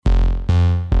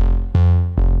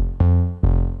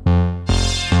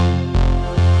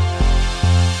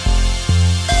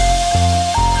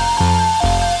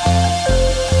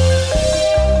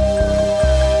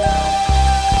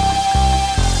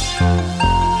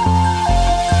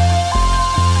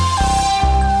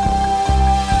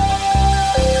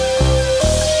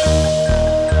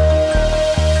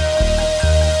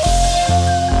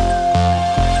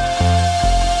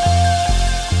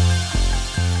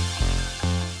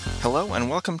Hello and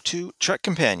welcome to Trek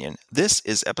Companion. This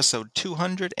is episode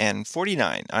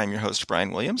 249. I'm your host,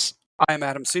 Brian Williams. I'm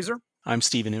Adam Caesar. I'm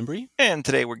Stephen Embry. And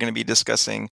today we're going to be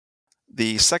discussing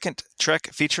the second Trek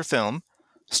feature film,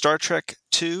 Star Trek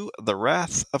II: The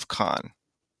Wrath of Khan.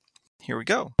 Here we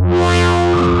go.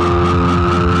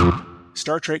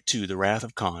 Star Trek II: The Wrath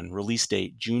of Khan, release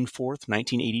date June 4th,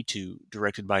 1982,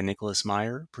 directed by Nicholas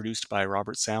Meyer, produced by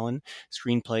Robert Sallin,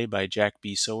 screenplay by Jack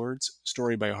B. Sowards,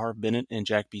 story by Harve Bennett and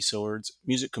Jack B. Sowards,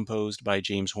 music composed by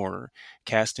James Horner.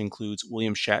 Cast includes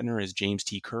William Shatner as James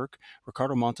T. Kirk,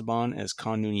 Ricardo Montalban as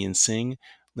Khan Noonien Singh,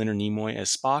 Leonard Nimoy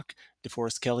as Spock,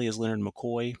 DeForest Kelley as Leonard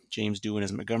McCoy, James Doohan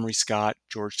as Montgomery Scott,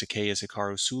 George Takei as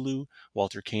Hikaru Sulu,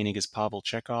 Walter Koenig as Pavel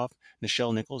Chekhov,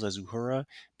 Nichelle Nichols as Uhura,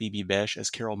 Bibi Besh as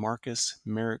Carol Marcus,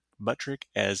 Merrick Buttrick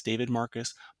as David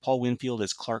Marcus, Paul Winfield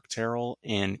as Clark Terrell,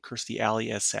 and Kirstie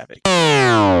Alley as Saavik.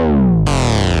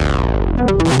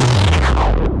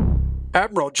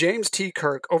 Admiral James T.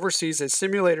 Kirk oversees a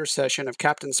simulator session of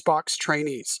Captain Spock's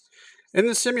trainees. In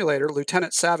the simulator,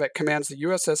 Lieutenant Saavik commands the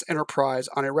USS Enterprise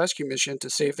on a rescue mission to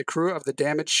save the crew of the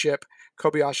damaged ship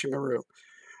Kobayashi Maru.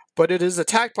 But it is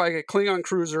attacked by a Klingon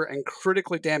cruiser and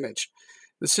critically damaged.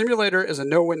 The simulator is a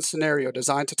no-win scenario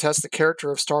designed to test the character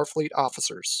of Starfleet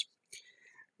officers.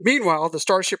 Meanwhile, the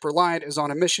Starship Reliant is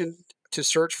on a mission to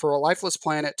search for a lifeless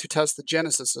planet to test the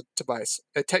Genesis device,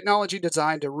 a technology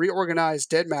designed to reorganize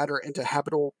dead matter into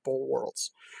habitable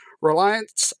worlds.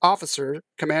 Reliant's officer,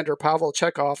 Commander Pavel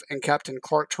Chekhov and Captain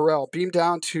Clark Terrell, beam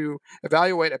down to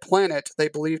evaluate a planet they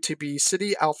believe to be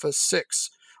Ceti Alpha 6.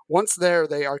 Once there,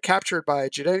 they are captured by a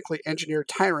genetically engineered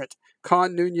tyrant,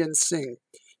 Khan Noonien Singh.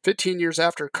 15 years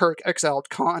after, Kirk exiled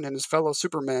Khan and his fellow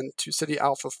Supermen to Ceti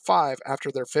Alpha 5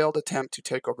 after their failed attempt to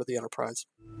take over the Enterprise.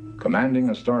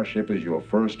 Commanding a starship is your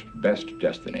first best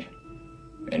destiny.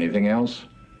 Anything else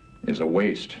is a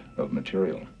waste of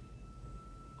material.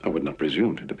 I would not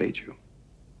presume to debate you.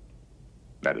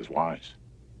 That is wise.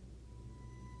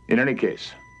 In any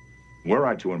case, were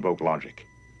I to invoke logic,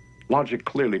 logic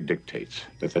clearly dictates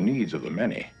that the needs of the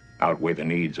many outweigh the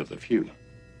needs of the few.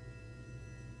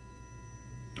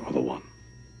 Or the one.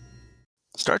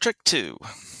 Star Trek II,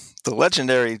 the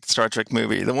legendary Star Trek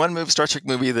movie, the one Star Trek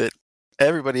movie that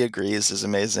everybody agrees is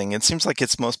amazing. It seems like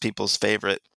it's most people's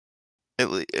favorite.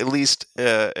 At least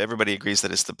everybody agrees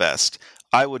that it's the best.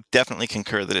 I would definitely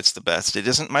concur that it's the best. It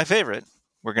isn't my favorite.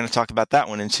 We're going to talk about that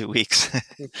one in 2 weeks.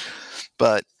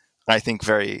 But I think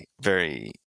very,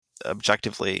 very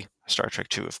objectively, Star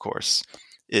Trek II, of course,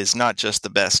 is not just the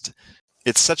best.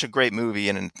 It's such a great movie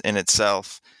in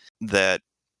itself that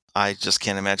I just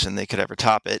can't imagine they could ever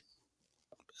top it.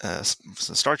 It's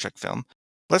a Star Trek film.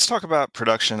 Let's talk about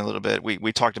production a little bit.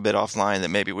 We talked a bit offline that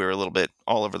maybe we were a little bit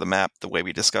all over the map the way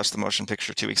we discussed the motion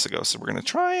picture 2 weeks ago. So we're going to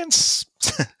try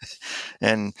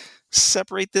and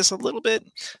separate this a little bit.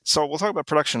 So we'll talk about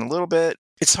production a little bit.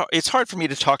 It's hard for me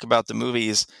to talk about the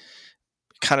movies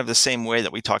kind of the same way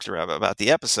that we talked about the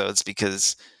episodes,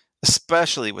 because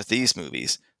especially with these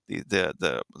movies,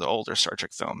 the older Star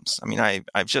Trek films. I mean,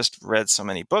 I've just read so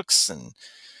many books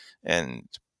and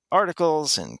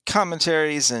articles and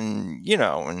commentaries and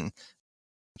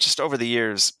just over the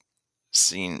years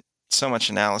seen so much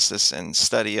analysis and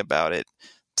study about it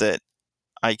that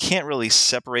I can't really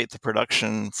separate the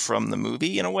production from the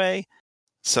movie in a way.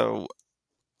 So,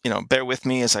 bear with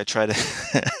me as I try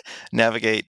to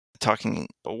navigate talking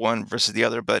one versus the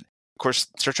other. But of course,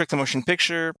 Star Trek: The Motion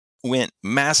Picture went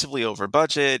massively over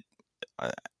budget.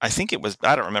 I think it was,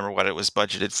 I don't remember what it was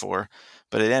budgeted for,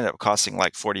 but it ended up costing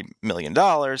like $40 million.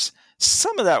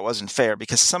 Some of that wasn't fair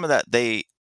because some of that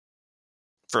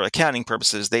for accounting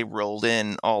purposes, they rolled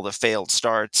in all the failed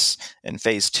starts and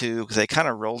phase 2 because they kind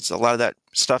of rolled a lot of that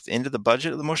stuff into the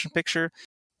budget of the motion picture.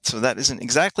 So that isn't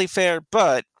exactly fair,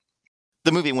 but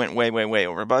the movie went way, way, way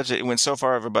over budget. It went so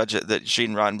far over budget that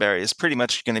Gene Roddenberry is pretty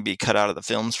much going to be cut out of the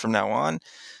films from now on.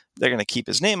 They're going to keep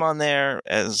his name on there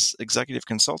as executive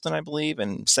consultant, I believe,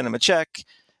 and send him a check.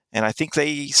 And I think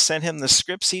they sent him the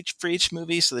scripts for each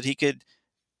movie so that he could,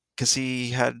 because he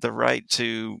had the right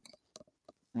to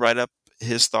write up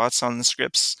his thoughts on the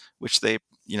scripts, which they,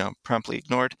 promptly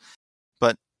ignored.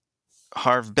 But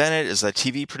Harve Bennett is a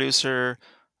TV producer.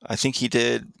 I think he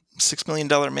did $6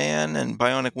 Million Man and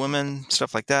Bionic Woman,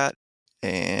 stuff like that.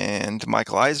 And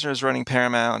Michael Eisner is running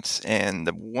Paramount. And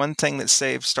the one thing that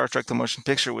saved Star Trek: The Motion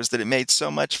Picture was that it made so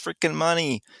much freaking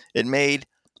money. It made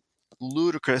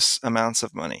ludicrous amounts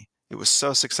of money. It was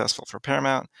so successful for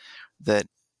Paramount that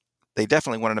they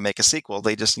definitely wanted to make a sequel.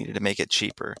 They just needed to make it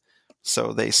cheaper.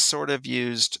 So they sort of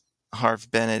used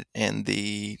Harve Bennett and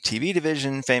the TV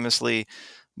division. Famously,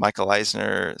 Michael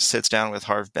Eisner sits down with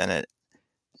Harve Bennett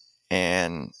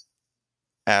and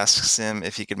asks him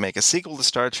if he could make a sequel to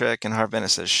Star Trek, and Harve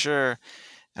Bennett says sure.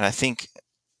 And I think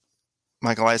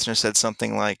Michael Eisner said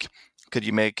something like, could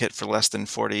you make it for less than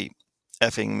 $40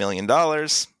 effing million?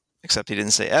 Except he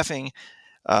didn't say effing.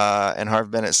 And Harve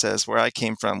Bennett says, where I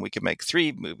came from, we could make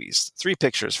 3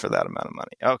 pictures for that amount of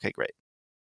money. Okay, great.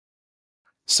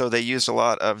 So they used a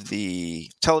lot of the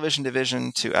television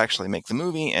division to actually make the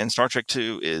movie, and Star Trek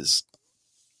II is,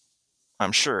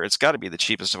 I'm sure, it's got to be the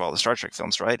cheapest of all the Star Trek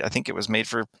films, right? I think it was made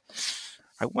for,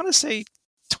 I want to say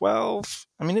 12.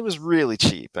 I mean, it was really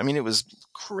cheap. I mean, it was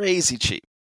crazy cheap,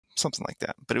 something like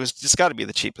that. But it's got to be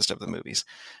the cheapest of the movies,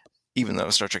 even though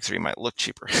Star Trek III might look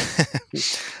cheaper.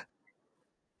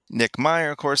 Nick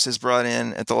Meyer, of course, is brought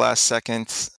in at the last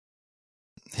second.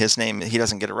 His name, he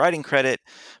doesn't get a writing credit,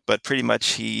 but pretty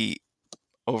much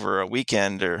over a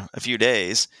weekend or a few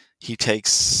days, he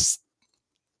takes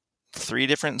 3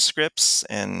 different scripts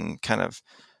and kind of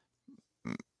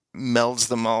melds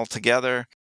them all together,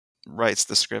 writes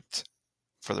the script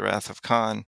for The Wrath of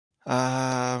Khan.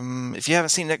 If you haven't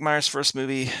seen Nick Meyer's first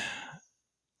movie,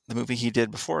 the movie he did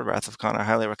before Wrath of Khan, I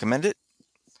highly recommend it.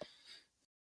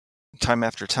 Time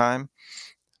After Time,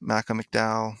 Malcolm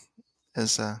McDowell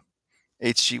as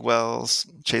H.G. Wells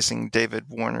chasing David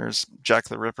Warner's Jack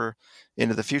the Ripper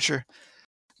into the future.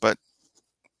 But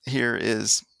here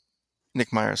is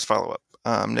Nick Meyer's follow-up.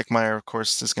 Nick Meyer, of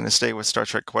course, is going to stay with Star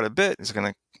Trek quite a bit. He's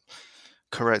going to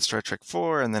co-write Star Trek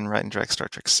 4 and then write and direct Star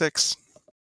Trek 6.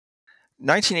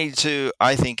 1982,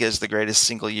 I think, is the greatest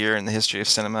single year in the history of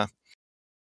cinema.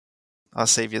 I'll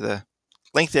save you the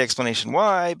lengthy explanation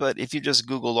why, but if you just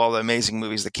Googled all the amazing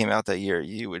movies that came out that year,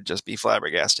 you would just be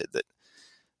flabbergasted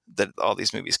that all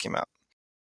these movies came out.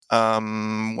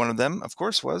 One of them, of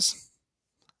course, was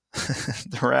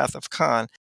The Wrath of Khan.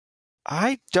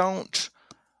 I don't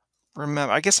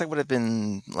remember. I guess I would have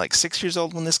been like 6 years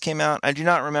old when this came out. I do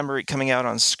not remember it coming out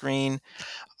on screen.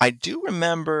 I do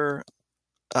remember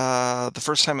the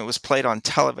first time it was played on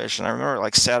television. I remember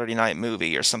like Saturday Night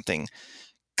Movie or something,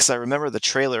 because I remember the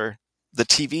trailer, the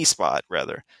TV spot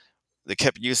rather. They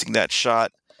kept using that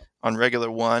shot on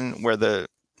Regular One where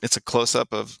it's a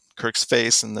close-up of Kirk's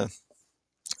face and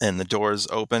the doors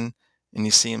open and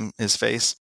you see his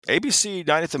face. ABC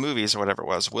Night at the Movies or whatever it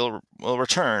was will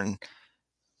return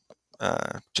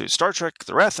to Star Trek: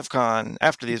 The Wrath of Khan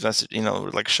after these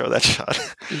messages, like show that shot.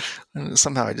 And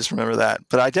somehow I just remember that.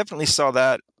 But I definitely saw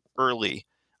that early.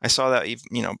 I saw that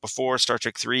even, before Star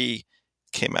Trek 3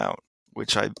 came out,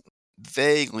 which I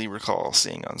vaguely recall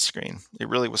seeing on screen. It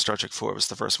really was Star Trek 4 was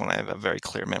the first one I have a very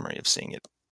clear memory of seeing it.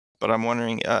 But I'm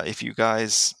wondering if you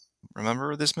guys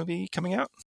remember this movie coming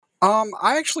out?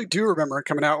 I actually do remember it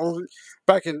coming out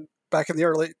back in the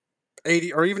early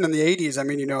 80s, or even in the 80s. I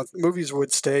mean, movies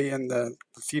would stay in the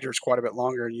theaters quite a bit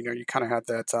longer. You kind of had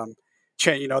that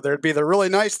chain. There'd be the really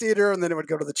nice theater, and then it would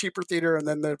go to the cheaper theater, and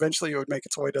then eventually it would make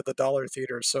its way to the dollar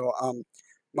theater. So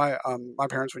my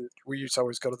parents, we used to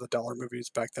always go to the dollar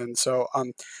movies back then. So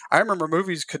I remember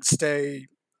movies could stay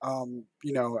in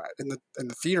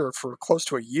the theater for close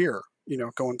to a year.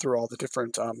 Going through all the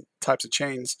different types of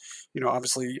chains.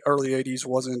 Obviously early 80s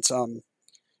wasn't home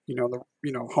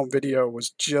video was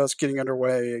just getting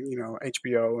underway,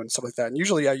 HBO and stuff like that. And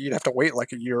usually you'd have to wait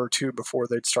like a year or two before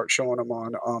they'd start showing them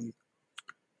on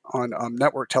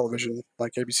network television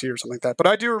like ABC or something like that. But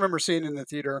I do remember seeing it in the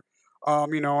theater,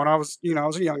 when I was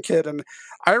a young kid, and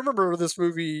I remember this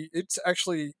movie. It's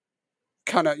actually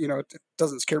kind of, it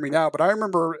doesn't scare me now, but I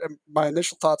remember my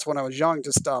initial thoughts when I was young,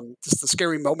 just the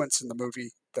scary moments in the movie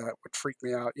that would freak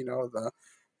me out. The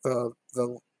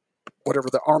whatever,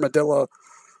 the armadillo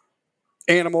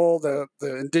animal, the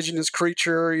indigenous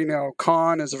creature,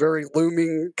 Khan is a very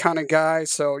looming kind of guy.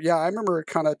 So yeah, I remember it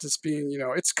kind of just being,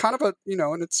 it's kind of a,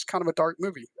 and it's kind of a dark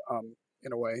movie,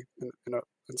 in a way,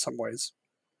 in some ways,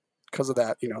 because of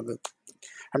that. I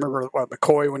remember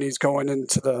McCoy when he's going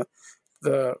into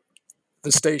the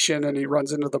station and he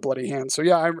runs into the bloody hand. So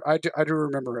yeah, I do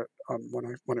remember it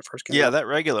when it first came out. Yeah, that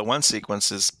Regular One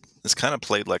sequence is kind of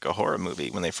played like a horror movie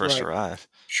when they first arrive.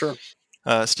 Sure.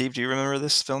 Steve, do you remember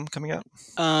this film coming out?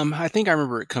 I think I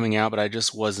remember it coming out, but I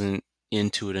just wasn't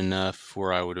into it enough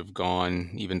where I would have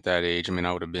gone even at that age. I mean,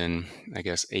 I would have been, I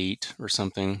guess, 8 or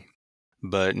something.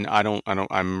 But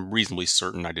I'm reasonably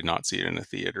certain I did not see it in a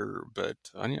theater, but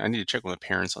I need to check with my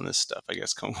parents on this stuff, I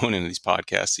guess, going into these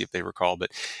podcasts, see if they recall. But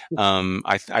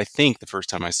I think the first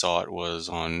time I saw it was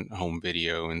on home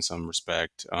video in some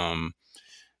respect,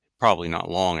 probably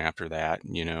not long after that,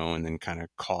 and then kind of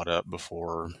caught up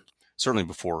certainly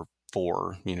before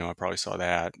 4, I probably saw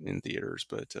that in theaters,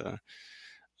 but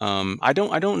I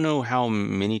don't know how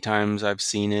many times I've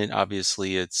seen it.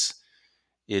 Obviously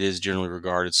it is generally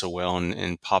regarded so well and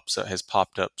has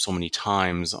popped up so many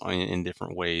times in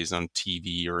different ways on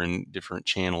TV or in different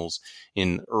channels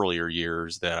in earlier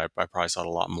years that I probably saw it a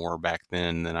lot more back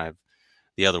then than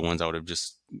the other ones. I would have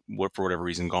just, for whatever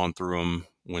reason, gone through them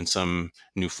when some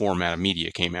new format of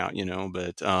media came out,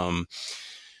 but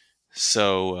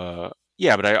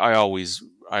yeah, but I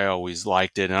always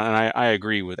liked it, and I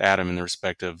agree with Adam in the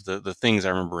respect of the things I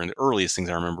remember, and the earliest things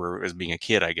I remember as being a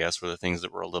kid, I guess, were the things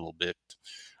that were a little bit,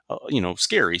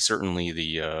 scary. Certainly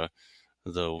the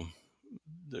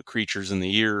creatures in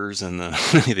the ears and the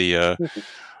the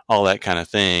all that kind of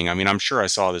thing. I mean, I'm sure I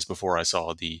saw this before I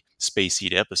saw the Space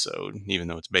Seed episode, even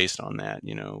though it's based on that.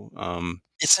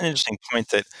 It's an interesting point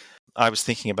that I was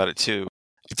thinking about it too.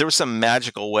 If there was some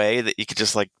magical way that you could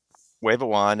just like wave a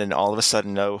wand and all of a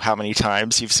sudden know how many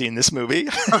times you've seen this movie.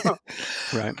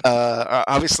 Right.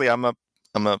 Obviously, I'm a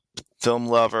film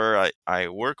lover. I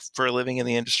work for a living in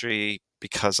the industry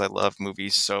because I love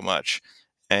movies so much.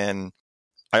 And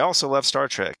I also love Star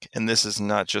Trek. And this is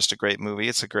not just a great movie.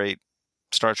 It's a great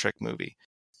Star Trek movie.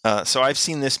 So I've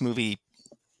seen this movie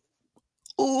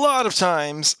a lot of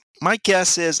times. My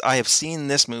guess is I have seen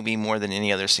this movie more than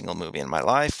any other single movie in my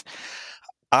life.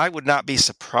 I would not be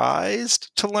surprised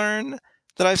to learn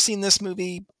that I've seen this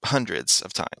movie hundreds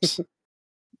of times.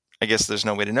 I guess there's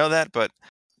no way to know that, but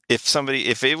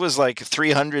if it was like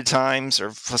 300 times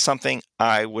or something,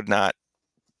 I would not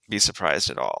be surprised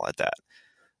at all at that.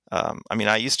 I mean,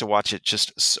 I used to watch it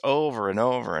just over and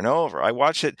over and over. I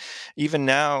watch it even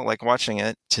now, like watching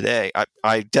it today.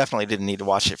 I definitely didn't need to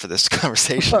watch it for this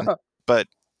conversation, but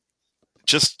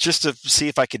just to see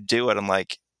if I could do it, I'm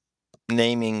like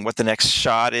naming what the next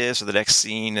shot is or the next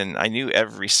scene, and I knew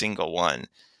every single one.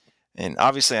 And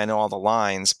obviously I know all the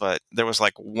lines, but there was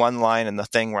like one line in the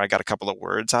thing where I got a couple of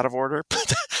words out of order.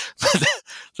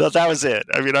 But that was it.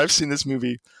 I mean, I've seen this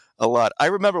movie a lot. I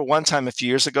remember one time a few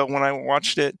years ago when I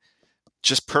watched it,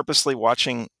 just purposely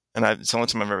watching, and it's the only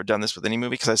time I've ever done this with any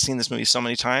movie because I've seen this movie so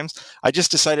many times. I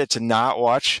just decided to not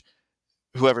watch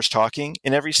whoever's talking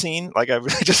in every scene. Like I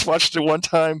just watched it one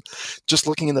time, just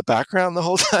looking in the background the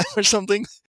whole time or something.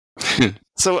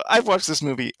 So I've watched this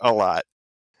movie a lot,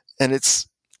 and it's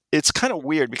kind of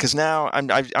weird because now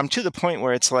I'm to the point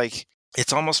where it's like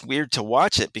it's almost weird to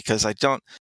watch it because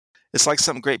it's like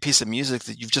some great piece of music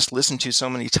that you've just listened to so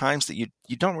many times that you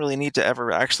don't really need to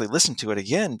ever actually listen to it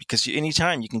again because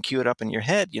anytime you can cue it up in your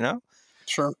head,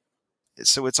 Sure.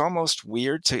 So it's almost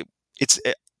weird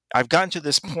I've gotten to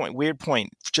this weird point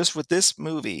just with this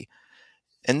movie,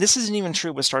 and this isn't even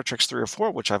true with Star Trek 3 or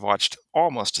 4, which I've watched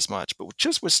almost as much, but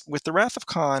just with The Wrath of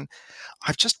Khan,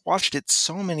 I've just watched it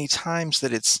so many times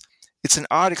that it's an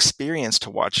odd experience to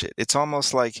watch it. It's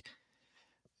almost like,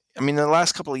 I mean, in the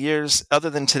last couple of years, other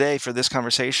than today for this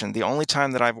conversation, the only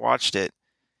time that I've watched it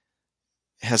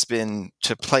has been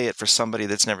to play it for somebody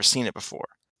that's never seen it before,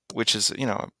 which is,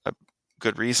 a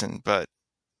good reason, but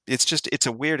it's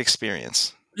a weird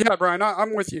experience. Yeah, Brian,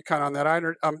 I'm with you kind of on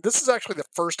that. This is actually the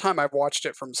first time I've watched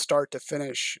it from start to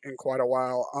finish in quite a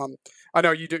while. I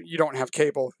know you don't have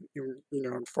cable,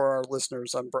 for our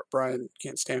listeners. Brian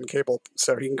can't stand cable,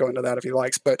 so he can go into that if he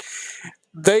likes. But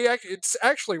it's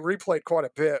actually replayed quite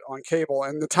a bit on cable,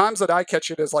 and the times that I catch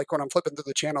it is like when I'm flipping through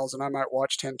the channels, and I might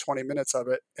watch 10, 20 minutes of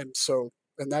it, and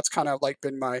that's kind of like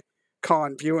been my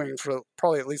Khan viewing for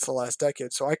probably at least the last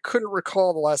decade. So I couldn't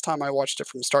recall the last time I watched it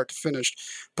from start to finish.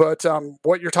 But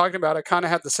what you're talking about, I kind of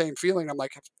had the same feeling. I'm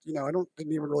like, I didn't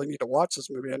even really need to watch this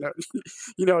movie. I know,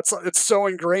 it's so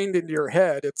ingrained into your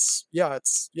head. You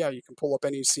can pull up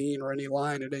any scene or any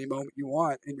line at any moment you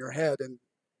want in your head, and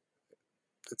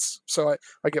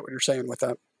I get what you're saying with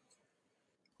that.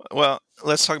 Well,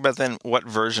 let's talk about then what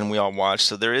version we all watched.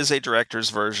 So there is a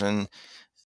director's version.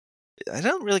 I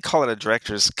don't really call it a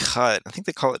director's cut. I think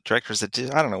they call it director's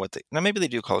edition. I don't know maybe they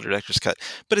do call it a director's cut,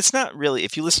 but it's not really.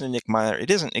 If you listen to Nick Meyer, it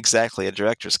isn't exactly a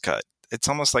director's cut. It's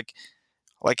almost like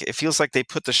it feels like they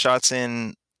put the shots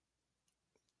in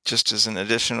just as an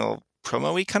additional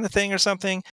promo-y kind of thing or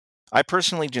something. I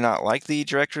personally do not like the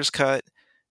director's cut.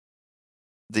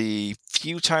 The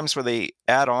few times where they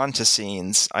add on to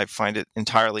scenes, I find it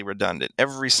entirely redundant.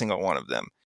 Every single one of them.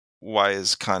 Why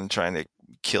is Khan trying to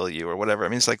kill you or whatever? I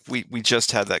mean, it's like we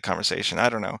just had that conversation. I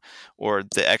don't know. Or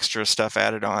the extra stuff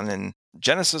added on, and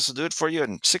Genesis will do it for you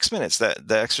in 6 minutes. The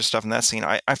extra stuff in that scene,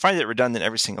 I find it redundant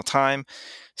every single time.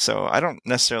 So I don't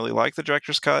necessarily like the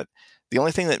director's cut. The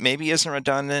only thing that maybe isn't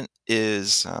redundant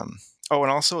is, and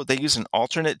also they use an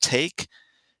alternate take.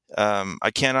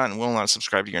 I cannot and will not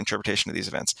subscribe to your interpretation of these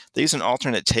events. They use an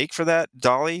alternate take for that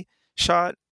dolly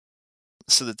shot.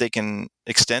 so that they can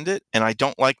extend it. And I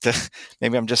don't like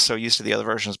maybe I'm just so used to the other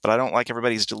versions, but I don't like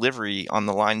everybody's delivery on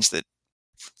the lines that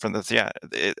from the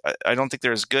I don't think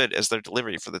they're as good as their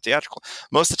delivery for the theatrical.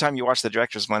 Most of the time you watch the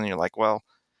director's one and you're like, well,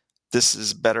 this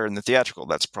is better in the theatrical.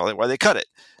 That's probably why they cut it.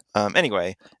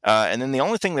 Anyway, and then the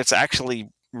only thing that's actually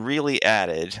really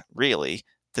added,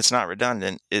 that's not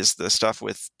redundant, is the stuff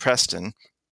with Preston,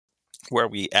 where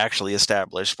we actually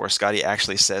establish, where Scotty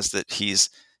actually says that he's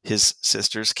his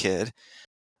sister's kid.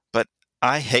 But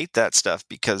I hate that stuff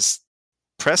because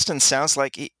Preston sounds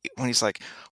like when he's like,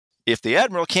 if the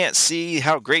Admiral can't see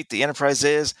how great the Enterprise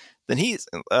is, then he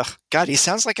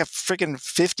sounds like a friggin'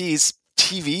 50s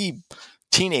TV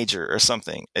teenager or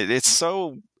something. It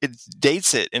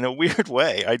dates it in a weird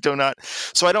way.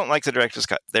 So I don't like the director's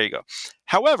cut. There you go.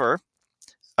 However,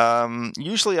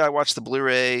 usually I watch the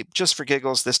Blu-ray just for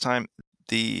giggles. This time,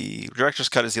 the director's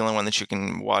cut is the only one that you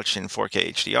can watch in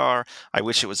 4K HDR. I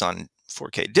wish it was on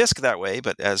 4K disc that way,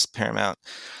 but as Paramount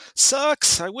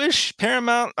sucks, I wish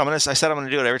Paramount. I said I'm going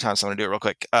to do it every time, so I'm going to do it real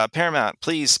quick. Paramount,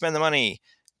 please spend the money.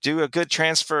 Do a good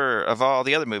transfer of all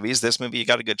the other movies. This movie, you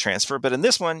got a good transfer, but in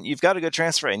this one, you've got a good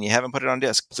transfer and you haven't put it on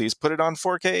disc. Please put it on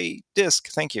 4K disc.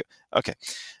 Thank you. Okay.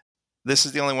 This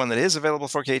is the only one that is available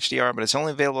 4K HDR, but it's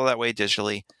only available that way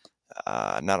digitally,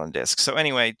 not on disc. So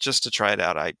anyway, just to try it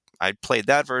out, I played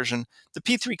that version. The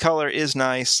P3 color is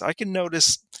nice. I can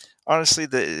notice, honestly,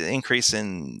 the increase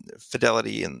in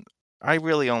fidelity, and I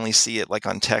really only see it like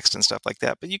on text and stuff like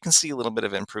that, but you can see a little bit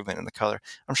of improvement in the color.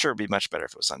 I'm sure it'd be much better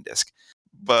if it was on disc.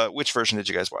 But which version did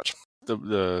you guys watch?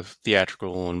 The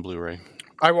theatrical and Blu-ray.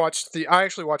 I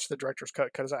actually watched the director's cut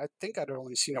because I think I'd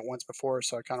only seen it once before,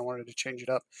 so I kind of wanted to change it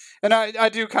up. And I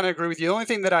do kind of agree with you. The only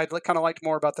thing that I kind of liked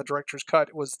more about the director's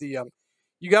cut was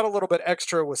you got a little bit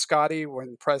extra with Scotty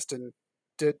when Preston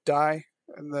did die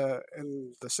in the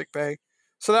sick bay.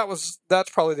 So that's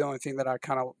probably the only thing that I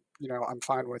kind of I'm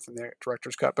fine with in the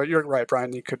director's cut. But you're right,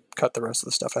 Brian. You could cut the rest of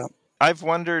the stuff out. I've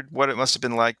wondered what it must have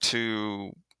been like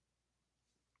to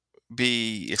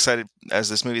be excited as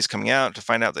this movie's coming out to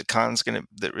find out that Khan's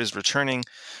that is returning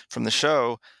from the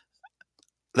show.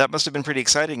 That must have been pretty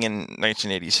exciting in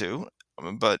 1982,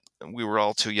 but we were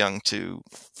all too young to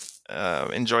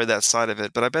enjoy that side of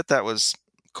it. But I bet that was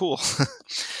cool.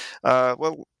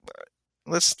 Well,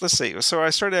 let's see. So I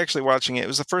started actually watching it. It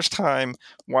was the first time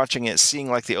watching it, seeing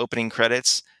like the opening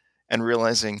credits and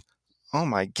realizing, oh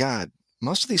my God,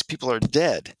 most of these people are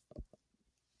dead.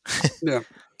 Yeah.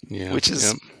 Which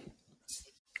is...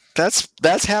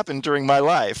 That's happened during my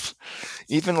life.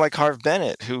 Even like Harve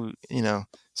Bennett, who,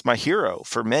 is my hero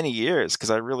for many years, because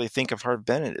I really think of Harve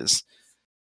Bennett as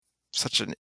such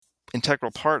an integral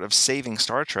part of saving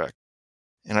Star Trek.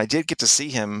 And I did get to see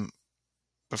him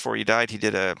before he died.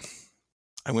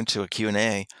 I went to a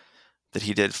Q&A that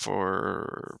he did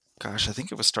for, I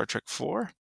think it was Star Trek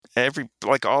 4.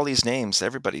 All these names,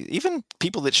 everybody, even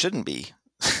people that shouldn't be.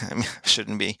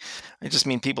 Shouldn't be. I just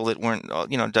mean people that weren't,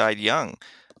 died young.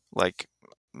 Like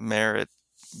Merritt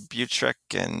Butrek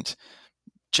and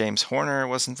James Horner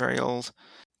wasn't very old,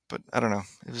 but I don't know.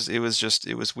 It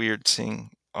was weird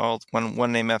seeing all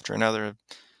one name after another.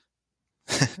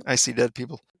 I see dead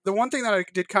people. The one thing that I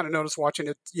did kind of notice watching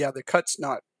it, the cut's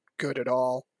not good at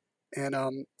all, and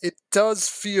it does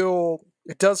feel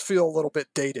a little bit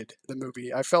dated. The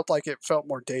movie, I felt like it felt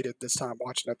more dated this time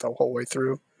watching it the whole way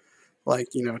through, like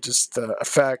just the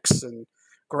effects and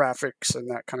graphics and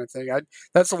that kind of thing.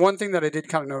 That's the one thing that I did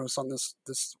kind of notice on this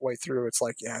way through. It's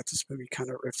like, this movie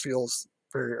it feels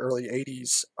very early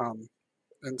 80s.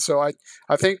 And so I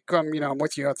think, I'm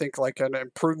with you. I think like an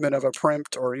improvement of a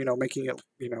print or, making it,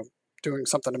 doing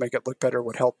something to make it look better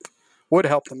would help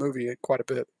the movie quite a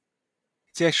bit.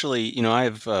 See, actually, I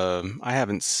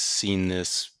haven't seen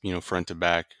this, front to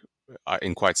back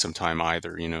in quite some time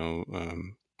either,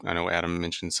 I know Adam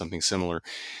mentioned something similar,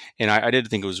 and I did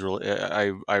think it was really.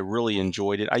 I really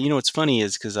enjoyed it. What's funny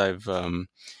is because I've, and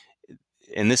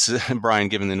this is Brian.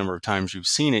 Given the number of times you've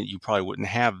seen it, you probably wouldn't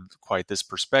have quite this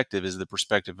perspective. Is the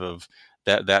perspective of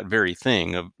that very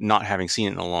thing of not having seen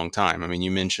it in a long time. I mean,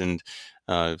 you mentioned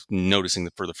noticing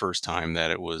for the first time that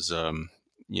it was,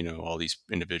 all these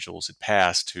individuals had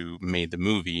passed who made the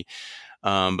movie.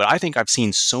 But I think I've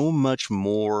seen so much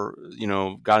more,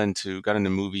 got into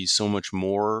movies so much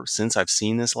more since I've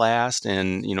seen this last,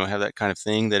 and have that kind of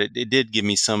thing that it did give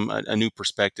me a new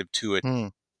perspective to it.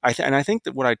 And I think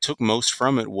that what I took most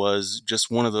from it was just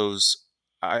one of those.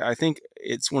 I think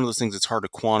it's one of those things that's hard to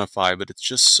quantify, but it's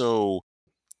just so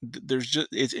there's just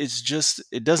it's just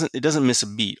it doesn't miss a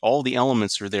beat. All the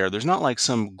elements are there. There's not like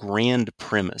some grand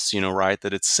premise, right,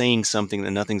 that it's saying something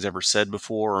that nothing's ever said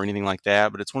before or anything like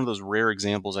that. But it's one of those rare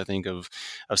examples, I think, of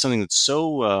something that's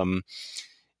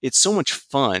it's so much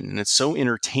fun and it's so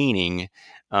entertaining.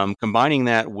 Combining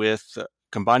that with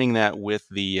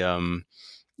the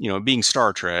being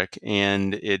Star Trek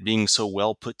and it being so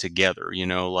well put together,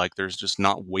 like there's just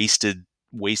not wasted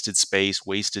space,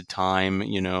 wasted time.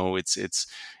 There's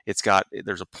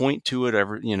a point to it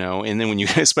and then when you,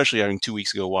 especially having 2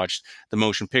 weeks ago watched the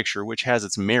motion picture, which has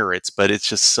its merits, but it's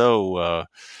just so,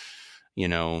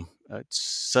 it's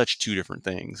such two different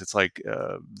things. It's like,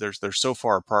 they're so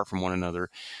far apart from one another.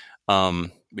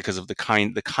 Because of the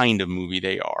kind of movie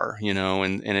they are,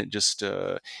 and it just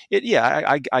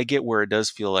I get where it does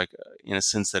feel like, in a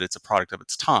sense, that it's a product of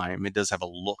its time. It does have a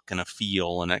look and a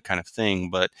feel and that kind of thing,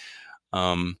 but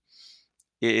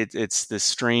it's this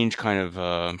strange kind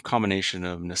of combination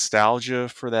of nostalgia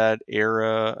for that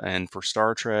era and for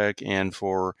Star Trek, and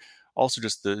for also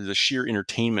just the sheer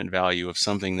entertainment value of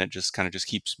something that just kind of just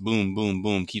keeps boom, boom,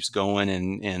 boom, keeps going,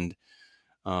 and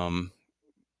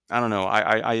I don't know.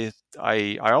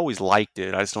 I always liked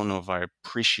it. I just don't know if I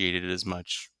appreciated it as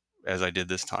much as I did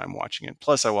this time watching it.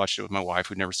 Plus, I watched it with my wife,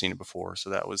 who'd never seen it before, so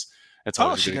that's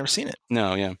always she'd never seen it.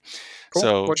 No, yeah. Cool.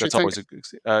 So What'd that's you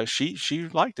always she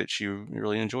liked it. She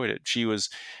really enjoyed it. She was,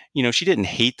 she didn't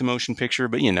hate the motion picture,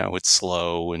 but it's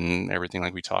slow and everything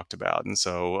like we talked about, and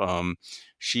so I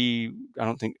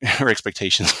don't think her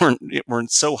expectations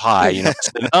weren't so high.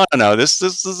 Said, no, this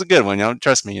is a good one.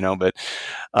 Trust me. But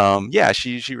yeah,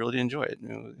 she really did enjoy it.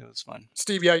 It was fun.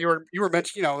 Steve, yeah, you were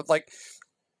mentioning, like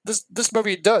this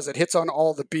movie does. It hits on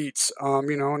all the beats.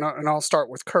 And I'll start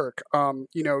with Kirk. I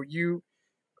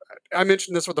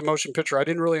mentioned this with the motion picture. I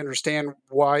didn't really understand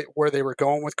where they were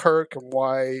going with Kirk and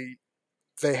why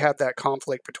they had that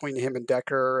conflict between him and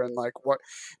Decker, and like what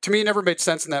to me never made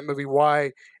sense in that movie,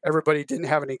 why everybody didn't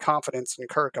have any confidence in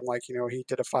Kirk. I'm like, he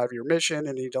did a 5-year mission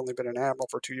and he'd only been an admiral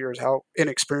for 2 years. How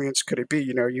inexperienced could it be?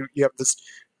 You have this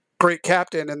great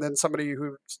captain and then somebody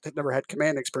who had never had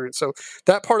command experience. So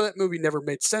that part of that movie never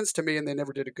made sense to me, and they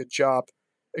never did a good job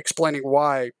explaining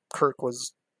why Kirk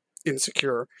was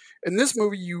insecure. In this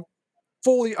movie, you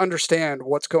fully understand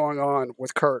what's going on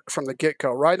with Kirk from the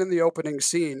get-go, right in the opening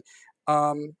scene.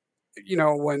 When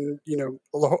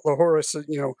Lahorus,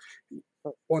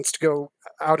 wants to go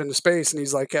out into space, and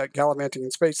he's like, gallivanting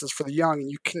in space is for the young, and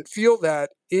you can feel that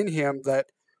in him, that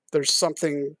there's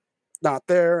something not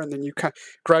there. And then you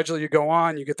gradually you go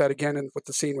on, you get that again with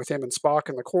the scene with him and Spock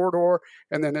in the corridor,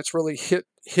 and then it's really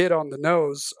hit on the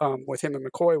nose with him and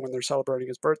McCoy when they're celebrating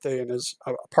his birthday in his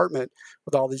apartment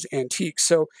with all these antiques.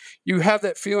 So you have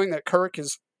that feeling that Kirk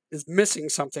is missing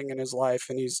something in his life,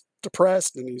 and he's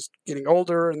depressed and he's getting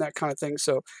older and that kind of thing.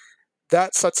 So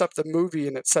that sets up the movie,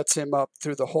 and it sets him up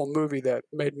through the whole movie. That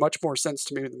made much more sense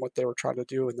to me than what they were trying to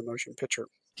do in the motion picture.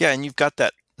 Yeah, and you've got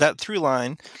that through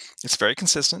line. It's very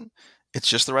consistent. It's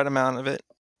just the right amount of it.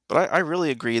 But I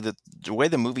really agree that the way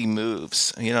the movie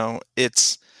moves,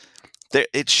 it's there.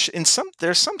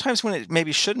 There's sometimes when it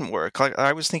maybe shouldn't work. Like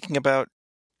I was thinking about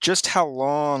just how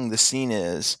long the scene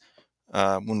is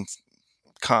when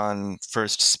Khan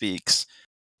first speaks.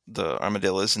 The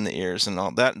armadillos in the ears and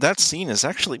all that. That scene is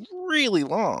actually really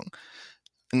long,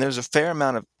 and there's a fair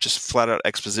amount of just flat out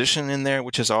exposition in there,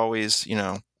 which is always,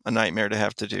 a nightmare to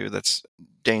have to do. That's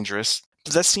dangerous.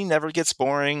 But that scene never gets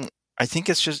boring. I think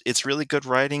it's really good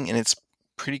writing, and it's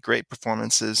pretty great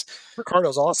performances.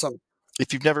 Ricardo's awesome.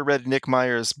 If you've never read Nick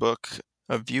Meyer's book,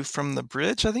 A View from the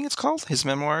Bridge, I think it's called, his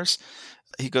memoirs,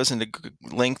 he goes into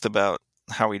length about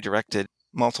how he directed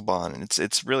Multibon, and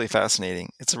it's really fascinating.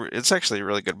 It's actually a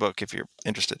really good book if you're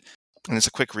interested, and it's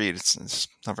a quick read. It's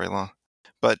not very long,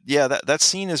 but yeah, that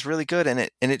scene is really good, and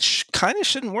it kind of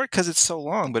shouldn't work because it's so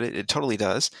long, but it totally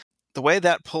does. The way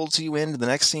that pulls you into the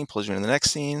next scene, pulls you into the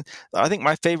next scene. I think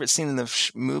my favorite scene in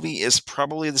the movie is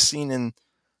probably the scene in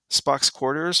Spock's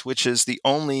quarters, which is the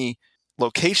only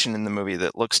location in the movie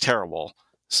that looks terrible.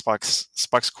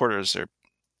 Spock's quarters are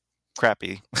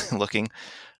crappy looking.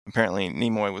 Apparently,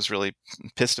 Nimoy was really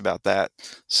pissed about that.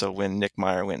 So when Nick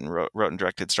Meyer went and wrote and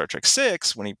directed Star Trek VI,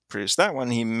 when he produced that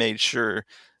one, he made sure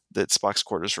that Spock's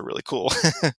quarters were really cool.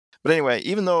 But anyway,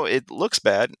 even though it looks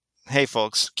bad, hey,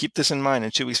 folks, keep this in mind. In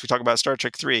 2 weeks, we talk about Star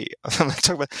Trek 3. I'm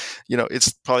talking about,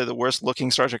 it's probably the worst looking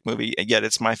Star Trek movie, and yet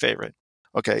it's my favorite.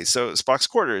 Okay, so Spock's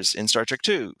quarters in Star Trek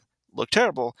 2 look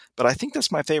terrible, but I think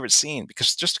that's my favorite scene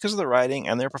because of the writing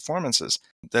and their performances.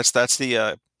 That's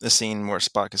the scene where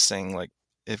Spock is saying, like,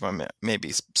 if I may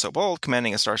be so bold,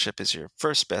 commanding a starship is your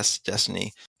first best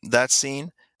destiny. That scene,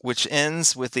 which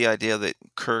ends with the idea that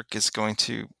Kirk is going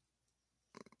to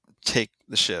take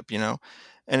the ship,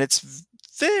 and it's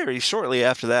very shortly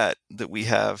after that we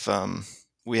have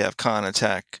Khan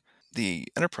attack the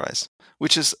Enterprise,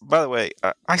 which is, by the way,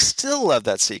 I still love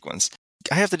that sequence.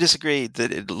 I have to disagree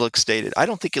that it looks dated. I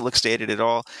don't think it looks dated at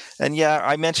all. And yeah,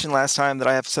 I mentioned last time that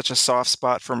I have such a soft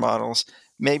spot for models.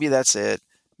 Maybe that's it.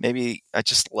 Maybe I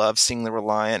just love seeing the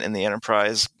Reliant and the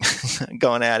Enterprise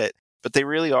going at it. But they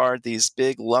really are these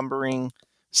big lumbering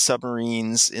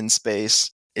submarines in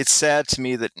space. It's sad to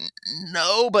me that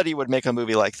nobody would make a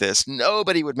movie like this.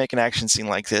 Nobody would make an action scene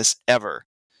like this ever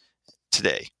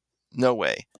today. No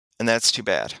way. And that's too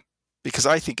bad, because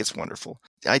I think it's wonderful.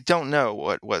 I don't know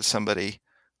what somebody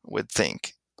would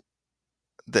think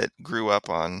that grew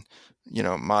up on,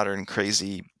 modern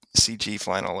crazy CG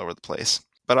flying all over the place.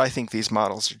 But I think these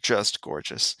models are just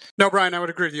gorgeous. No, Brian, I would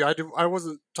agree with you. I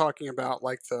wasn't talking about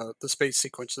like the space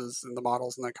sequences and the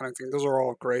models and that kind of thing. Those are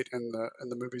all great in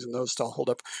the movies, and those still hold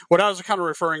up. What I was kind of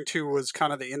referring to was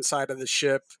kind of the inside of the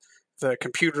ship, the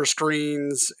computer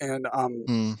screens, and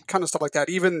kind of stuff like that.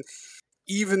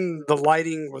 Even the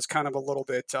lighting was kind of a little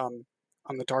bit on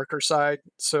the darker side.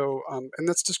 So, and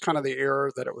that's just kind of the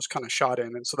era that it was kind of shot in.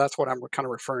 And so that's what I'm kind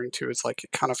of referring to. Is like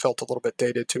it kind of felt a little bit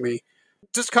dated to me.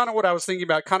 Just kind of what I was thinking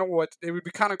about, kind of what it would be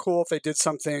kind of cool if they did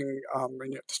something,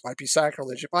 and this might be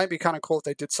sacrilege. It might be kind of cool if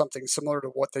they did something similar to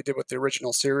what they did with the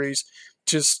original series,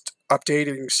 just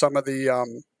updating some of the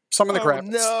graphics.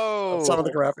 No. Some of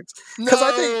the graphics.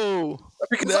 No.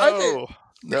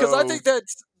 I think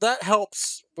that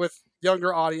helps with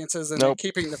younger audiences and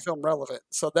keeping the film relevant.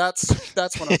 So that's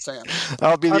what I'm saying.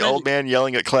 I'll be the old man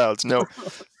yelling at clouds. No.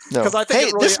 Because I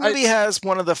think this movie has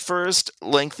one of the first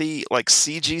lengthy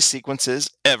CG sequences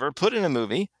ever put in a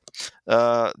movie.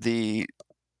 The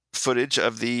footage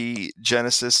of the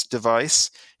Genesis device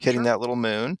hitting that little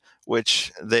moon,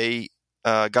 which they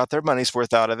got their money's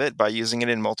worth out of it by using it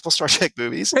in multiple Star Trek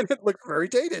movies. And it looked very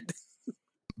dated.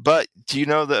 But do you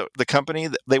know the company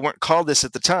that they weren't called this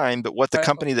at the time, but what the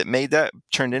company that made that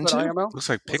turned into? IML? Looks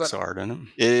like Pixar, doesn't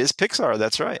it? It is Pixar.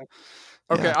 That's right.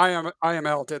 Okay, yeah.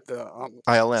 IML did the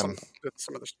ILM did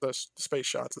some of the space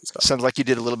shots and stuff. Sounds like you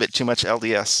did a little bit too much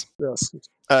LDS. Yes.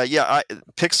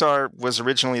 Pixar was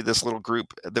originally this little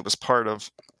group that was part of,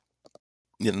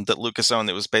 that Lucas owned.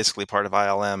 That was basically part of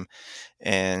ILM,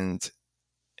 and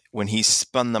when he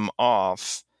spun them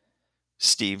off,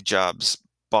 Steve Jobs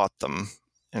bought them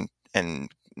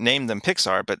and named them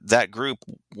Pixar. But that group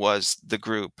was the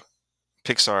group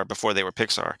Pixar before they were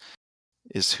Pixar,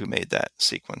 is who made that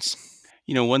sequence.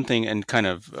 One thing, and kind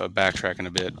of backtracking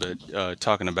a bit, but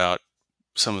talking about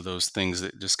some of those things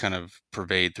that just kind of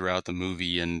pervade throughout the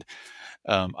movie, and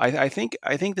I think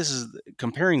this is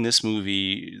comparing this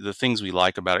movie, the things we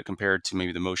like about it compared to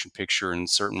maybe the motion picture in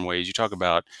certain ways. You talk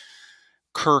about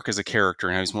Kirk as a character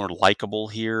and how he's more likable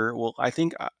here. Well, I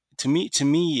think to me,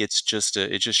 it just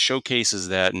showcases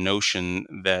that notion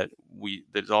that's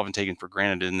often taken for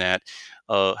granted, in that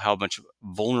how much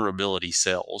vulnerability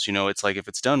sells. It's like, if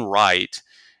it's done right,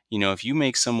 if you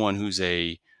make someone who's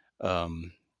a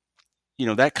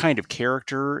that kind of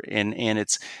character, and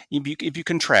it's, if you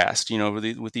contrast,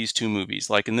 with these two movies,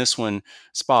 like in this one,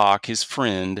 Spock, his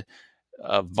friend,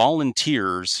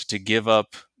 volunteers to give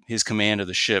up his command of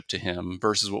the ship to him,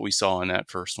 versus what we saw in that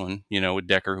first one, with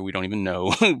Decker, who we don't even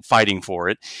know, fighting for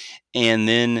it. And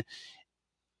then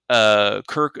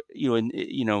Kirk,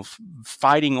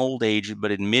 fighting old age,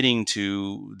 but admitting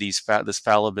to this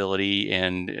fallibility,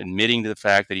 and admitting to the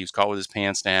fact that he was caught with his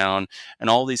pants down, and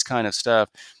all these kind of stuff.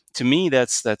 To me, that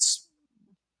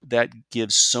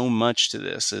gives so much to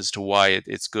this as to why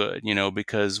it's good,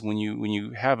 because when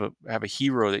you have a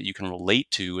hero that you can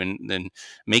relate to, and then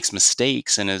makes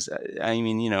mistakes, and it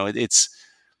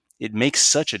makes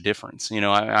such a difference.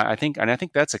 I think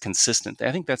that's a consistent.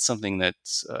 I think that's something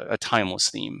that's a timeless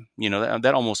theme.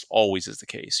 That almost always is the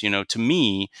case. To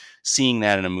me, seeing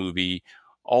that in a movie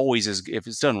always is, if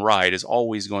it's done right, is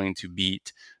always going to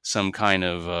beat some kind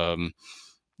of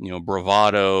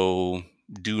bravado,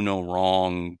 do no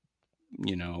wrong,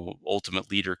 ultimate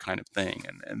leader kind of thing.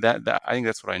 And that I think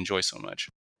that's what I enjoy so much.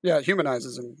 Yeah, it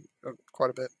humanizes him quite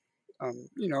a bit. And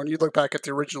you look back at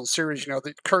the original series,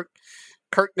 that Kirk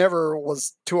never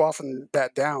was too often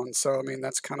bat down. So, I mean,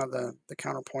 that's kind of the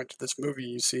counterpoint to this movie.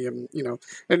 You see him,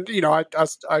 and, I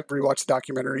rewatched the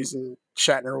documentaries, and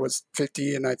Shatner was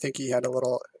 50, and I think he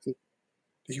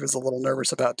was a little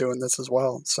nervous about doing this as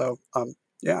well. So,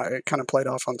 it kind of played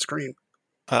off on screen.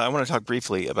 I want to talk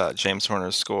briefly about James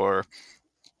Horner's score.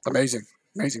 Amazing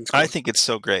score. I think it's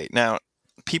so great. Now,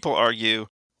 people argue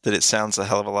that it sounds a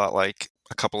hell of a lot like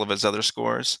a couple of his other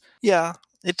scores. Yeah,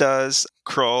 It does.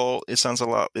 Krull, it sounds a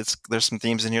lot. There's some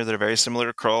themes in here that are very similar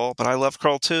to Krull, but I love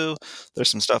Krull too. There's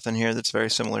some stuff in here that's very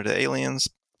similar to Aliens.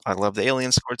 I love the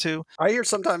Alien score too. I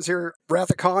sometimes hear Wrath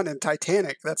of Khan and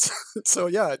Titanic. That's so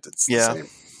yeah, it's the Yeah. same.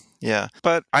 Yeah,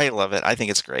 but I love it. I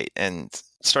think it's great. And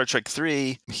Star Trek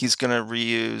 3, he's going to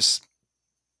reuse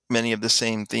many of the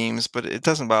same themes, but it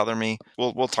doesn't bother me.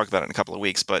 We'll talk about it in a couple of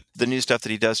weeks, but the new stuff that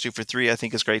he does do for 3, I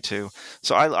think is great too.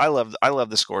 So I love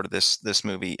the score to this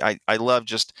movie. I love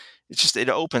it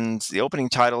opens the opening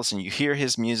titles and you hear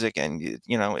his music and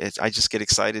I just get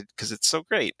excited because it's so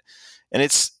great. And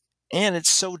it's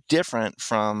so different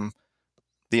from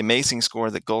the amazing score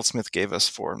that Goldsmith gave us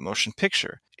for motion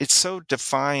picture. It so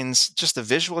defines just the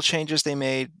visual changes they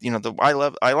made. I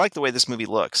like the way this movie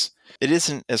looks. It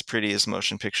isn't as pretty as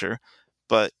motion picture,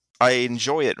 but I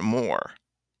enjoy it more,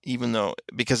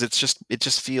 because it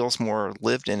just feels more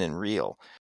lived in and real.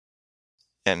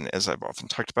 And as I've often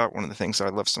talked about, one of the things that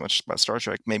I love so much about Star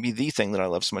Trek, maybe the thing that I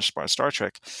love so much about Star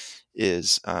Trek,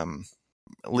 is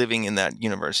living in that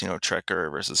universe.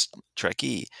 Trekker versus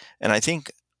Trekkie, and I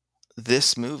think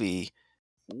this movie,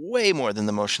 way more than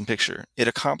the motion picture, it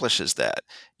accomplishes that.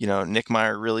 Nick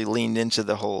Meyer really leaned into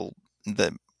the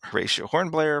Horatio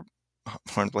Hornblower,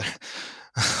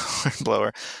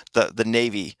 the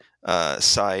Navy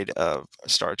side of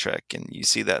Star Trek, and you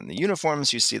see that in the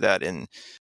uniforms. You see that in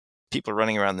people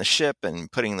running around the ship and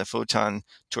putting the photon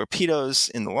torpedoes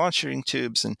in the launching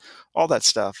tubes and all that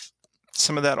stuff.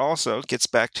 Some of that also gets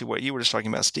back to what you were just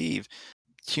talking about, Steve,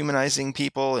 humanizing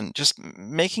people and just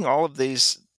making all of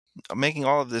this.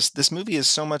 This movie is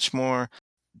so much more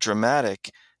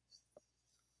dramatic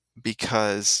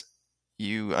because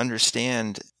you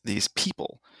understand these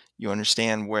people. You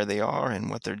understand where they are and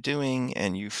what they're doing,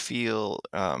 and you feel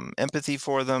empathy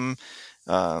for them.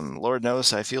 Lord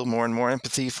knows I feel more and more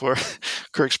empathy for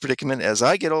Kirk's predicament as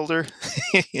I get older,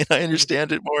 and I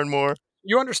understand it more and more.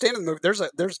 You understand in the movie,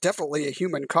 there's definitely a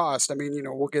human cost. I mean,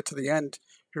 we'll get to the end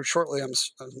here shortly, I'm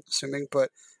assuming. But,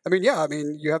 I mean, yeah,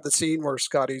 you have the scene where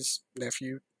Scotty's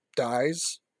nephew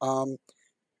dies.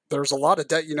 There's a lot of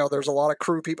there's a lot of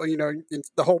crew people,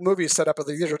 the whole movie is set up with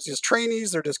these are just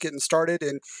trainees. They're just getting started.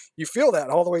 And you feel that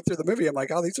all the way through the movie. I'm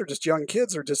like, oh, these are just young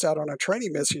kids. They're just out on a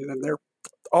training mission and they're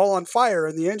all on fire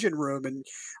in the engine room and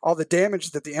all the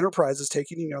damage that the Enterprise is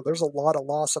taking. There's a lot of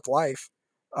loss of life,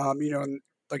 and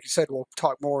like you said, we'll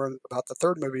talk more about the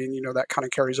third movie, and that kind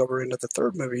of carries over into the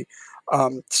third movie.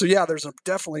 So yeah, there's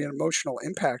definitely an emotional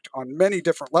impact on many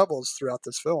different levels throughout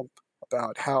this film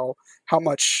about how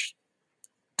much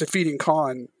defeating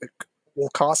Khan will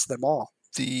cost them all.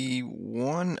 The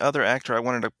one other actor I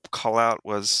wanted to call out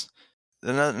was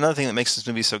another thing that makes this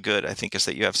movie so good, I think, is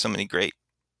that you have so many great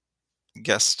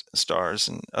guest stars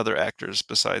and other actors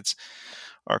besides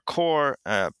our core.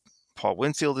 Paul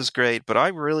Winfield is great, but I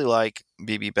really like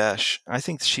Bibi Besh. I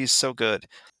think she's so good.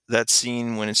 That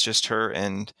scene when it's just her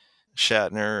and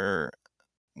Shatner,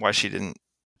 why she didn't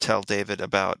tell David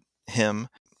about him.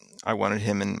 I wanted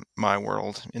him in my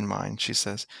world, in mine, she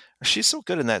says. She's so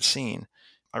good in that scene.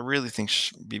 I really think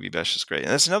Bibi Besh is great.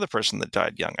 And that's another person that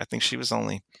died young. I think she was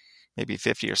only maybe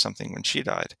 50 or something when she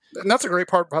died. And that's a great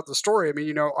part about the story. I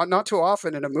mean, not too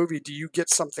often in a movie do you get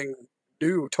something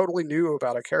new, totally new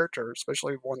about a character,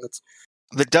 especially one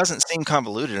that doesn't seem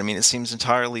convoluted. I mean, it seems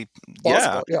entirely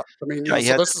plausible. Yeah. I mean, he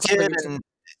had this kid, and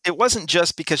it wasn't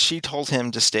just because she told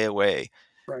him to stay away.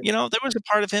 Right. There was a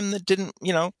part of him that didn't.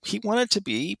 He wanted to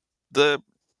be the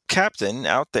captain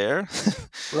out there.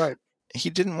 Right. He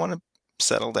didn't want to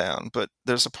settle down, but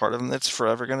there's a part of him that's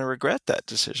forever going to regret that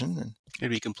decision. And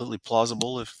it'd be completely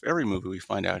plausible if every movie we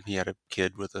find out he had a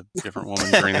kid with a different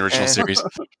woman during the original series.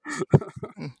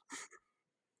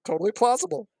 Totally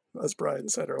plausible, as Brian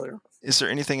said earlier. Is there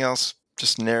anything else,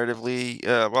 just narratively?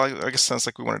 Well, I guess it sounds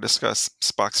like we want to discuss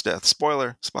Spock's death.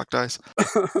 Spoiler: Spock dies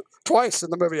twice in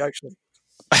the movie, actually.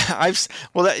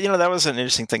 That was an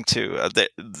interesting thing too.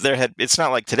 It's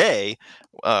not like today,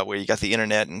 where you got the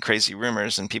internet and crazy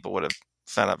rumors, and people would have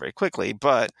found out very quickly.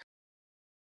 But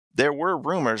there were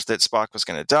rumors that Spock was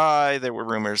going to die. There were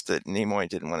rumors that Nimoy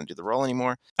didn't want to do the role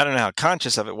anymore. I don't know how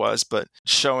conscious of it was, but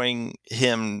showing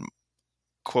him,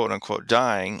 quote unquote,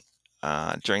 dying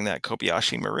during that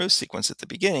Kobayashi Maru sequence at the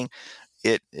beginning,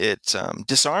 it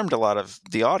disarmed a lot of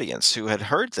the audience who had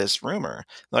heard this rumor.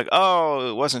 Like,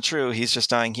 oh, it wasn't true. He's just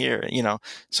dying here,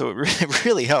 So it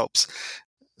really helps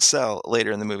sell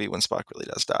later in the movie when Spock really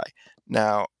does die.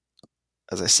 Now,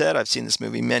 as I said, I've seen this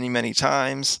movie many, many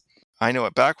times. I know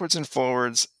it backwards and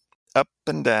forwards, up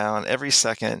and down, every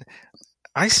second.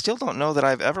 I still don't know that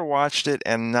I've ever watched it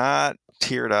and not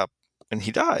teared up when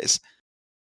he dies.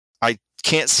 I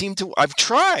can't seem to. I've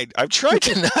tried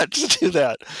to not to do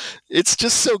that. It's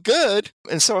just so good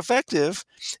and so effective,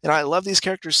 and I love these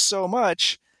characters so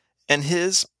much. And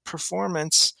his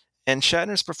performance and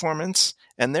Shatner's performance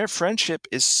and their friendship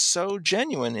is so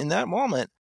genuine in that moment.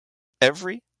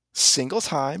 Every single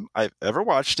time I've ever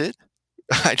watched it,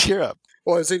 I tear up.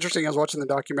 Well, it's interesting. I was watching the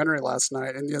documentary last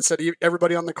night, and it said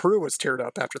everybody on the crew was teared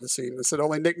up after the scene. They said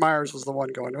only Nick Myers was the one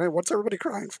going, "Hey, what's everybody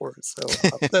crying for?" So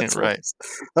that's Right.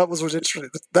 that was what's interesting.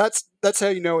 That's how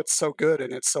you know it's so good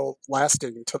and it's so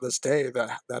lasting to this day.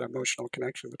 That emotional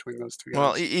connection between those two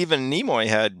Well, guys. even Nimoy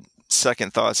had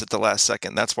second thoughts at the last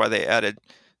second. That's why they added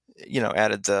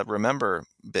the remember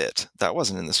bit. That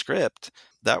wasn't in the script.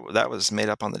 That was made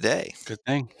up on the day. Good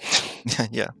thing.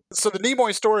 Yeah. So the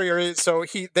Nimoy story, so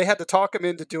they had to talk him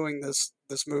into doing this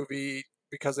movie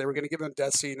because they were going to give him a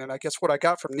death scene. And I guess what I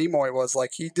got from Nimoy was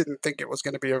like he didn't think it was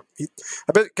going to be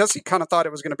I guess he kind of thought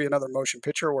it was going to be another motion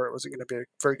picture where it wasn't going to be a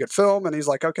very good film. And he's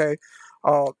like, okay,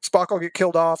 Spock will get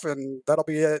killed off, and that'll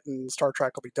be it, and Star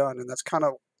Trek will be done. And that's kind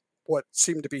of what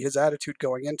seemed to be his attitude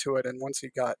going into it. And once he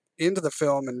got into the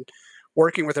film and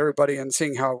working with everybody and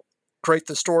seeing how great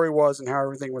the story was and how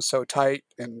everything was so tight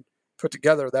and put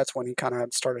together, that's when he kind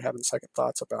of started having second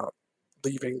thoughts about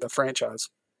leaving the franchise.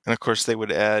 And of course, they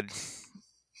would add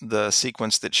the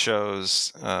sequence that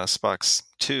shows Spock's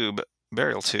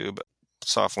burial tube,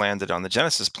 soft landed on the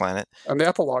Genesis planet. And the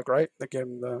epilogue, right?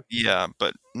 Again, Yeah,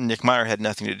 but Nick Meyer had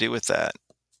nothing to do with that.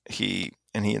 He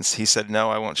said,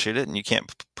 no, I won't shoot it, and you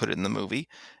can't put it in the movie.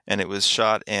 And it was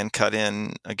shot and cut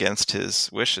in against his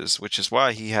wishes, which is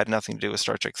why he had nothing to do with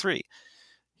Star Trek 3.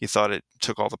 He thought it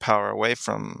took all the power away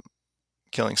from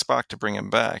killing Spock to bring him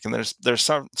back. And there's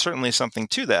certainly something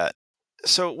to that.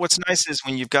 So what's nice is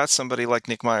when you've got somebody like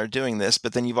Nick Meyer doing this,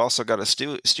 but then you've also got a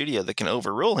studio that can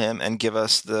overrule him and give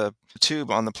us the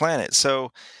tube on the planet.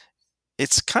 So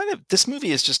it's kind of, this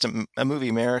movie is just a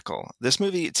movie miracle. This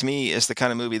movie, to me, is the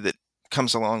kind of movie that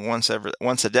comes along once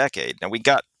a decade. Now, we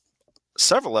got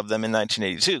several of them in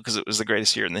 1982 because it was the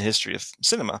greatest year in the history of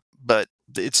cinema. But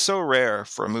it's so rare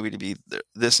for a movie to be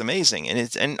this amazing,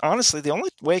 and honestly, the only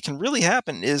way it can really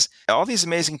happen is all these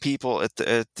amazing people at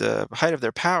the height of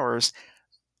their powers,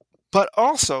 but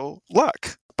also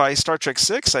luck. By Star Trek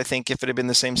 6, I think if it had been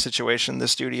the same situation, the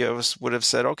studios would have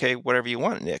said, "Okay, whatever you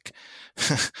want, Nick."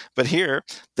 But here,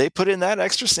 they put in that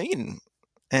extra scene,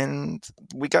 and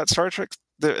we got Star Trek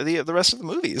the rest of the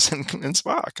movies and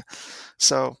Spock.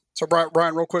 So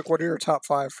Brian, real quick, what are your top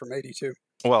 5 from '82?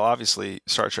 Well, obviously,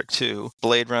 Star Trek 2,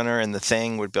 Blade Runner, and The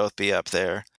Thing would both be up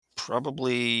there.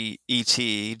 Probably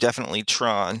E.T., definitely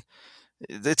Tron.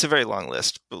 It's a very long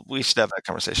list, but we should have that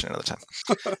conversation another time.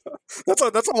 That's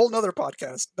a whole nother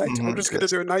podcast. We're just going to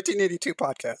Yes. do a 1982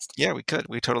 podcast. Yeah, we could.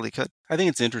 We totally could. I think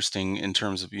it's interesting in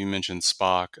terms of, you mentioned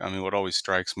Spock. I mean, what always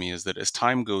strikes me is that as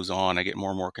time goes on, I get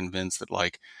more and more convinced that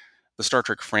like the Star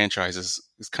Trek franchise is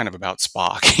kind of about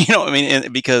Spock. You know what I mean?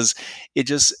 And because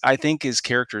I think his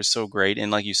character is so great.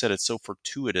 And like you said, it's so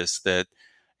fortuitous that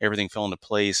everything fell into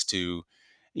place to,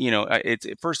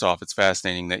 first off, it's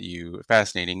fascinating that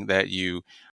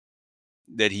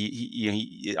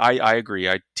I agree.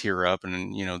 I tear up,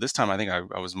 and this time I think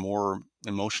I was more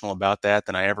emotional about that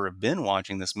than I ever have been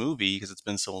watching this movie because it's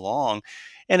been so long,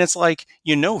 and it's like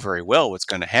very well what's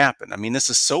going to happen. I mean, this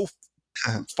is so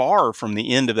far from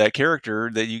the end of that character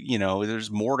that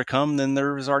there's more to come than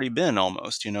there has already been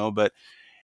almost. But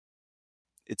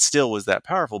it still was that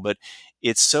powerful. But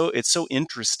it's so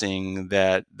interesting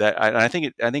that I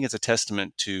think it's a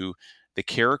testament to the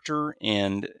character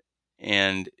and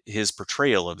his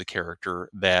portrayal of the character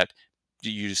that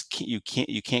you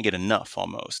can't get enough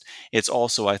almost. It's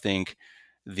also, I think,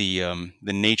 the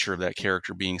nature of that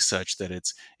character being such that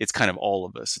it's kind of all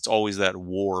of us. It's always that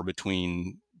war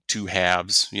between two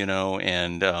halves,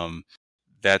 and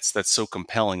that's so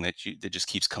compelling that just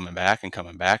keeps coming back and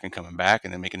coming back and coming back,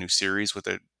 and then make a new series with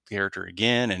the character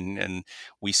again. And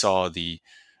we saw the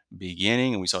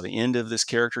beginning and we saw the end of this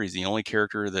character. He's the only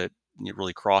character that it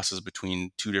really crosses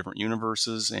between two different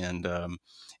universes, and I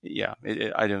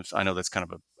know that's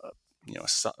kind of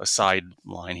a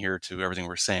sideline here to everything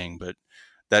we're saying, but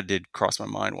that did cross my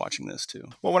mind watching this too.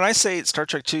 Well, when I say Star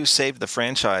Trek 2 saved the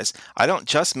franchise, I don't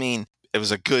just mean it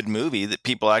was a good movie that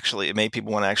it made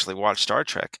people want to actually watch Star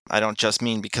Trek. I don't just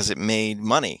mean because it made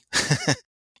money.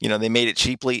 They made it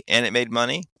cheaply and it made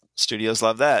money. Studios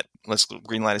love that. Let's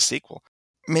greenlight a sequel.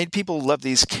 Made people love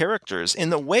these characters in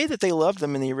the way that they loved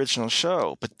them in the original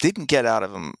show, but didn't get out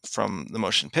of them from the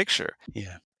motion picture.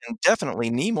 Yeah. And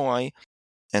definitely Nimoy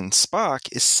and Spock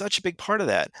is such a big part of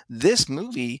that. This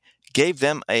movie gave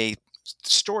them a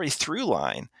story through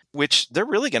line which they're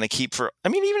really going to keep for. I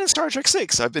mean, even in Star Trek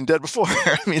 6, I've been dead before.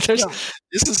 I mean,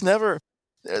 this is never.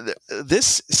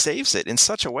 This saves it in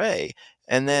such a way,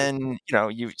 and then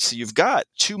you've got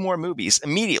 2 more movies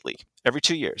immediately every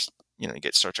 2 years. You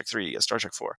get Star Trek 3, you get Star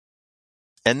Trek 4,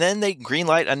 and then they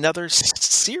greenlight another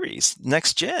series,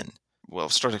 Next Gen. Well,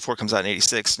 Star Trek 4 comes out in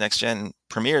 86, Next Gen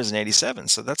premieres in 87,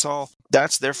 so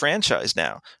that's their franchise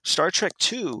now. Star Trek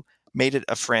 2 made it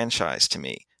a franchise to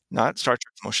me, not Star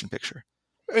Trek motion picture.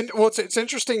 And it's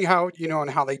interesting how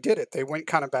and how they did it. They went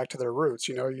kind of back to their roots.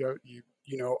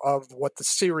 Of what the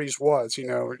series was.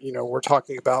 We're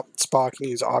talking about Spock, and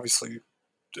he's obviously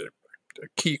a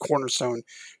key cornerstone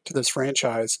to this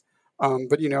franchise.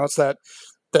 But it's that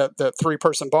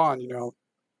 3-person bond.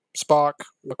 Spock,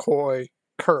 McCoy,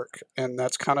 Kirk, and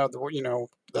that's kind of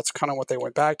what they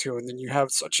went back to. And then you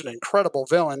have such an incredible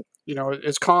villain.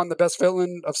 Is Khan the best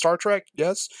villain of Star Trek?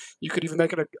 Yes. You could even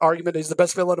make an argument he's the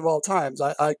best villain of all times.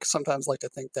 I sometimes like to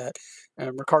think that.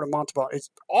 And Ricardo Montalban is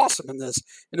awesome in this,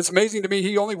 and it's amazing to me.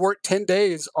 He only worked 10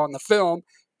 days on the film,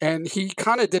 and he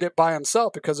kind of did it by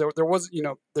himself because there was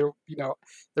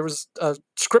a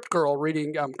script girl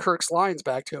reading Kirk's lines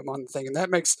back to him on the thing, and that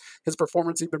makes his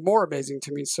performance even more amazing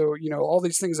to me. So all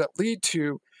these things that lead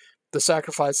to the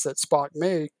sacrifice that Spock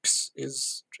makes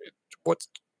is what.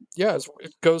 Yeah,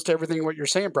 it goes to everything what you're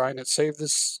saying, Brian. It saved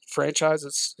this franchise.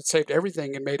 It saved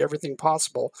everything and made everything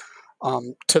possible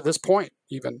to this point,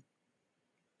 even.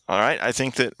 All right. I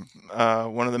think that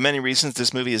one of the many reasons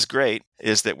this movie is great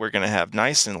is that we're going to have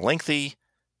nice and lengthy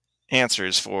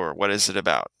answers for what is it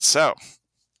about. So,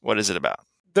 what is it about?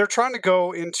 They're trying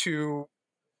to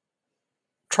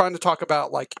talk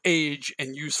about like age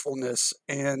and usefulness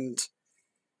and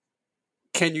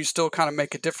can you still kind of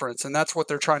make a difference? And that's what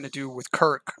they're trying to do with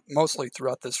Kirk mostly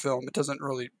throughout this film. It doesn't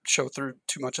really show through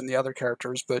too much in the other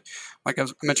characters, but like I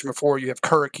mentioned before, you have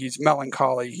Kirk, he's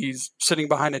melancholy, he's sitting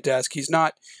behind a desk, he's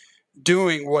not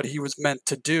doing what he was meant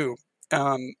to do.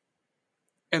 And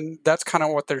that's kind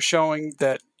of what they're showing,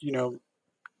 that,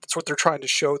 that's what they're trying to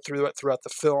show throughout the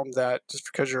film, that just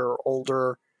because you're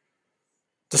older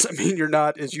doesn't mean you're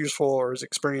not as useful or as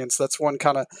experienced. That's one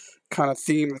kind of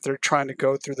theme that they're trying to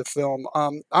go through the film.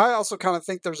 I also kind of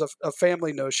think there's a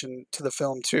family notion to the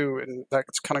film too, and that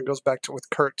kind of goes back to with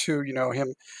Kirk too.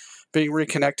 Him being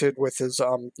reconnected with his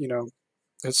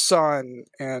his son,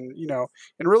 and and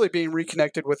really being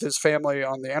reconnected with his family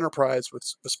on the Enterprise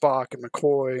with Spock and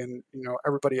McCoy and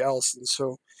everybody else. And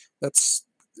so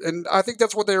and I think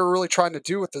that's what they were really trying to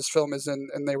do with this film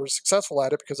and they were successful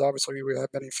at it, because obviously we have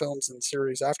many films and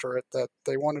series after it that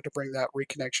they wanted to bring that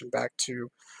reconnection back to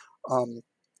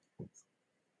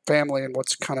family and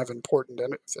what's kind of important.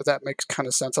 And that makes kind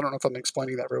of sense. I don't know if I'm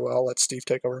explaining that very well. I'll let Steve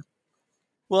take over.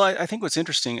 Well, I think what's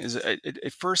interesting is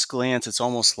at first glance, it's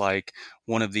almost like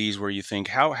one of these where you think,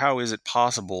 how is it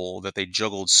possible that they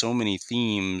juggled so many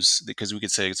themes? Because we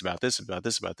could say it's about this, about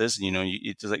this, about this.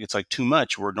 It's like too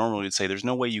much. Where normally we'd say there's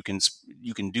no way you can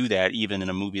do that even in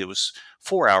a movie that was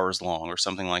 4 hours long or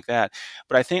something like that.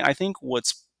 But I think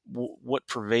what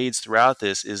pervades throughout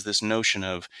this is this notion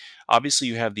of, obviously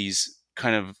you have these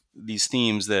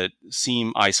themes that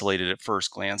seem isolated at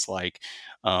first glance, like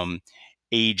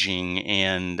aging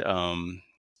and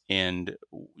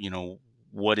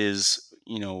what is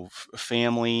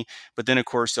family. But then of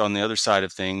course on the other side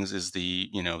of things is the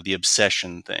the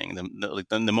obsession thing,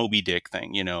 the Moby Dick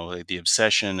thing, like the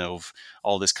obsession of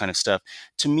all this kind of stuff.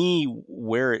 To me,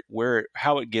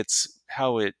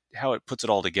 how it puts it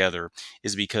all together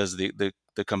is because the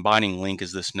combining link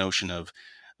is this notion of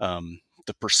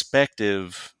the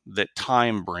perspective that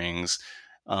time brings,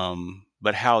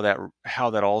 but how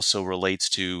that also relates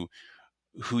to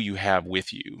who you have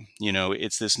with you.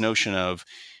 It's this notion of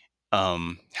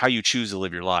how you choose to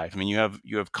live your life. I mean, you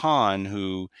have Khan,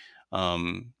 who,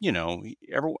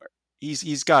 everywhere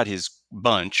he's got his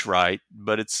bunch, right?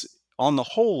 But it's on the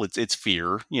whole, it's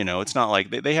fear. It's not like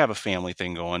they have a family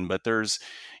thing going, but there's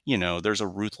a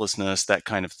ruthlessness, that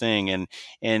kind of thing,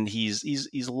 and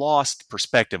he's lost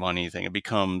perspective on anything. It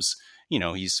becomes,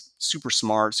 he's super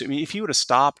smart. So I mean, if he would have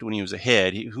stopped when he was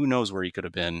ahead, who knows where he could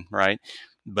have been, right?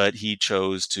 But he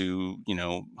chose to,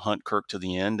 hunt Kirk to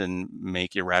the end and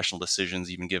make irrational decisions,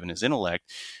 even given his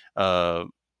intellect. And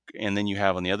then you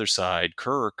have on the other side,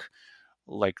 Kirk,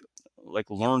 like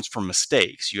learns from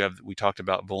mistakes. We talked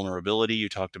about vulnerability. We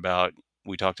talked about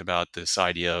this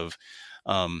idea of,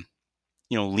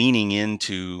 leaning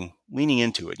into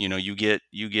it.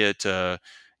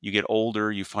 You get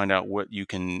older, you find out what you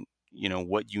can,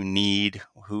 what you need,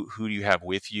 who do you have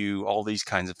with you, all these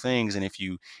kinds of things. And if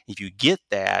you get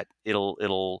that,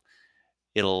 it'll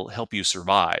it'll help you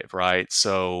survive, right?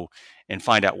 So, and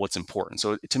find out what's important.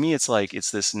 So to me, it's like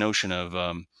it's this notion of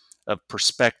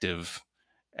perspective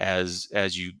as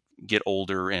you get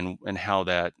older, and how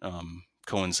that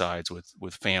coincides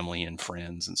with family and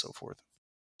friends and so forth.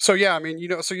 So yeah, I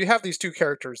mean, so you have these two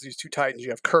characters, these two titans.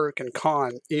 You have Kirk and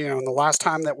Khan. And the last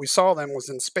time that we saw them was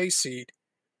in Space Seed,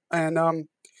 and and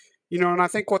I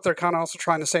think what they're kind of also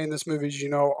trying to say in this movie is,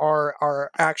 our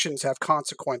actions have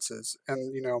consequences,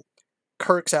 and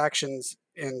Kirk's actions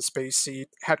in Space Seed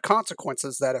had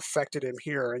consequences that affected him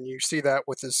here, and you see that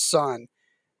with his son,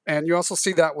 and you also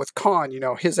see that with Khan.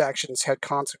 His actions had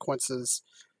consequences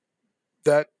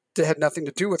that had nothing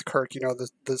to do with Kirk.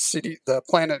 The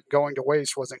planet going to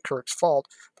waste wasn't Kirk's fault,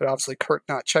 but obviously Kirk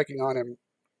not checking on him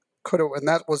could have, and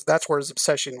that's where his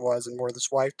obsession was, and where his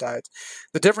wife died.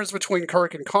 The difference between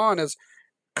Kirk and Khan is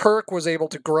Kirk was able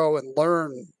to grow and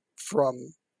learn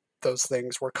from those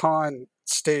things, where Khan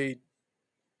stayed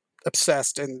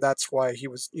obsessed, and that's why he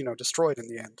was destroyed in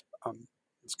the end.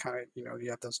 It's kind of you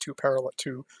have those two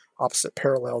opposite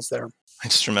parallels there. I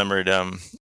just remembered a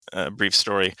brief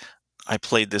story. I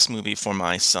played this movie for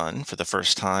my son for the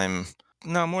first time,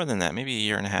 no, more than that, maybe a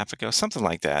year and a half ago, something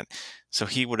like that. So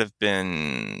he would have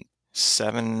been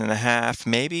 7.5,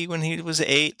 maybe, when he was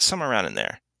 8, somewhere around in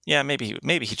there. Yeah, maybe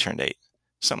he turned 8,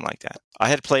 something like that. I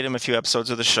had played him a few episodes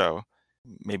of the show,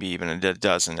 maybe even a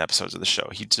dozen episodes of the show.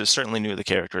 He just certainly knew the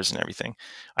characters and everything.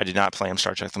 I did not play him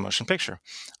Star Trek: The Motion Picture.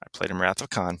 I played him Wrath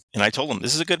of Khan. And I told him,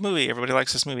 this is a good movie. Everybody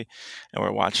likes this movie. And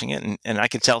we're watching it. And I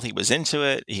could tell he was into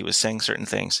it. He was saying certain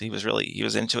things. He was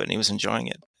into it, and he was enjoying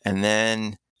it. And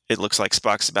then it looks like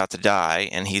Spock's about to die,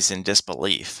 and he's in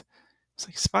disbelief. It's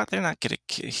like, Spock, they're not going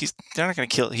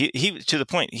to kill. He to the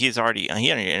point, he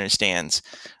understands,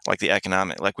 like, the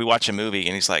economic. Like, we watch a movie,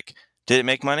 and he's like, did it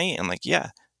make money? I'm like,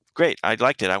 yeah. Great, I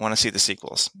liked it. I want to see the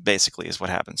sequels, basically, is what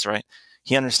happens, right?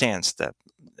 He understands the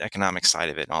economic side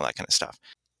of it and all that kind of stuff.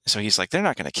 So he's like, they're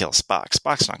not going to kill Spock.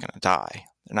 Spock's not going to die.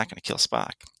 They're not going to kill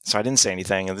Spock. So I didn't say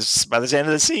anything. And by the end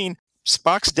of the scene,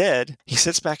 Spock's dead. He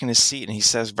sits back in his seat and he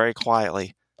says very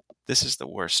quietly, this is the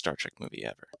worst Star Trek movie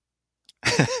ever.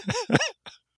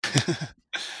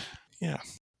 Yeah,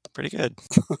 pretty good.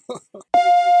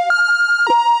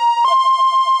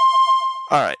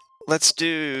 All right, let's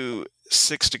do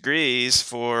 6 degrees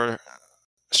for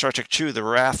Star Trek II, The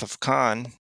Wrath of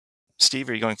Khan. Steve,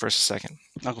 are you going first or second?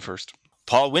 I'll go first.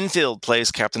 Paul Winfield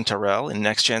plays Captain Tyrrell in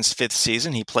Next Gen's 5th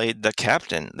season. He played the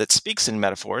captain that speaks in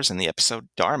metaphors in the episode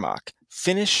Darmok.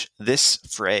 Finish this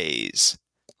phrase.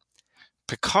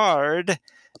 Picard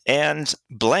and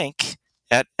blank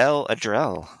at El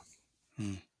Adrel.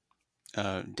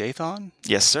 Dathon?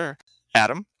 Yes, sir.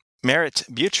 Adam. Merritt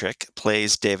Butrick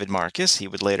plays David Marcus. He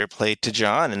would later play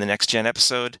T'Jon in the Next Gen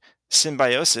episode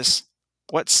Symbiosis.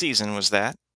 What season was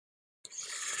that?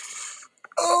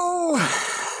 Oh,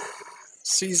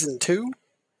 season 2?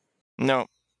 No.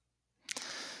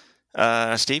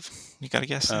 Steve, you got a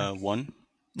guess? 1?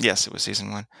 Yes, it was season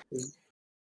 1.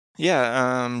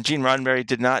 Yeah, Gene Roddenberry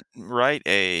did not write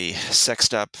a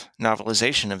sexed up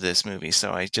novelization of this movie,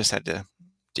 so I just had to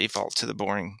default to the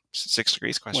boring 6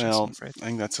 degrees questions. Well, I'm afraid. I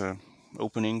think that's a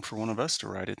opening for one of us to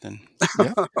write it then.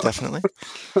 Yeah, definitely.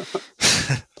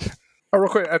 Real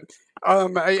quick, I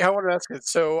wanted to ask it.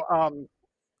 So,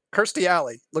 Kirstie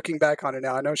Alley, looking back on it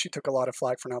now, I know she took a lot of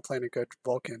flack for not playing a good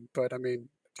Vulcan, but I mean,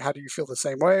 how do you feel, the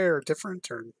same way or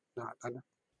different or not? I know.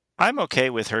 I'm okay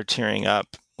with her tearing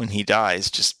up when he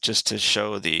dies, just to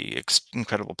show the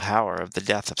incredible power of the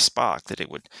death of Spock, that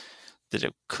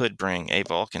it could bring a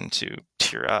Vulcan to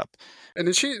tear up. And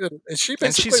is she basically,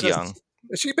 and she's young.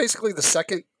 Is she basically the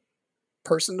second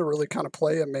person to really kind of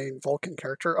play a main Vulcan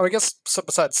character? Oh, I guess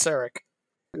besides Sarek.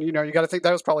 And you got to think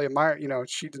that was probably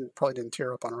she probably didn't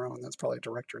tear up on her own. That's probably a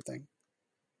director thing.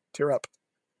 Tear up.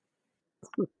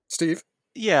 Steve?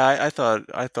 Yeah, I thought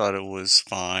it was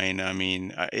fine. I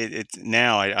mean,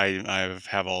 now I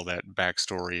have all that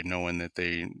backstory, knowing that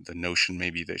the notion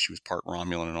maybe that she was part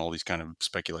Romulan and all these kind of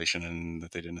speculation and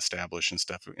that they didn't establish and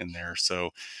stuff in there.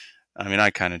 So, I mean, I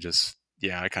kind of just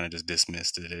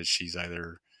dismissed it as she's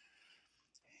a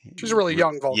really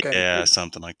young Vulcan. Yeah,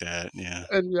 something like that. Yeah.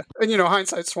 And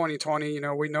hindsight's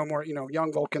 20/20. We know more.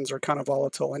 Young Vulcans are kind of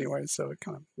volatile anyway, so it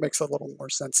kind of makes a little more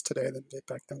sense today than it did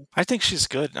back then. I think she's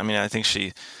good. I mean,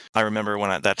 I remember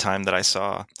when at that time that I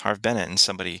saw Harve Bennett, and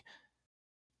somebody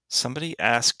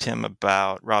asked him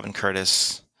about Robin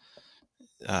Curtis,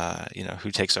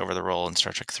 who takes over the role in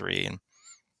Star Trek 3, and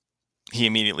he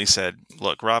immediately said,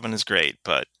 "Look, Robin is great,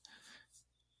 but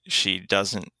she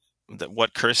doesn't."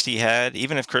 What Kirstie had,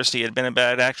 even if Kirstie had been a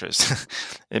bad actress,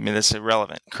 I mean, that's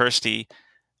irrelevant. Kirstie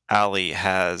Alley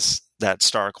has that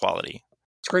star quality.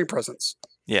 Screen presence.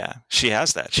 Yeah, she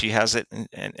has that. She has it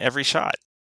in every shot.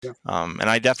 Yeah. And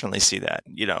I definitely see that.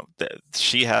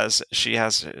 She has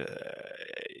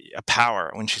a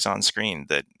power when she's on screen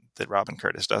that Robin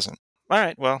Curtis doesn't. All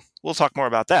right, well, we'll talk more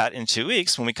about that in 2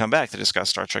 weeks when we come back to discuss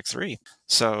Star Trek 3.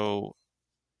 So,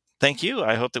 thank you.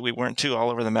 I hope that we weren't too all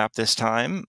over the map this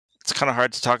time. It's kind of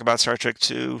hard to talk about Star Trek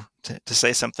 2 to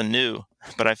say something new,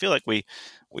 but I feel like we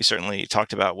certainly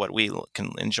talked about what we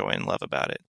can enjoy and love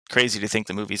about it. Crazy to think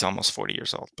the movie's almost 40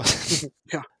 years old.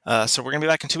 Yeah. So we're going to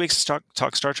be back in 2 weeks to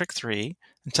talk Star Trek 3.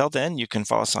 Until then, you can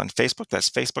follow us on Facebook.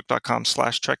 That's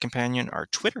facebook.com/Trek Companion. Our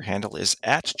Twitter handle is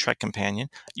 @Trek Companion.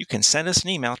 You can send us an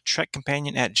email,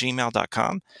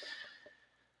 trekcompanion@gmail.com.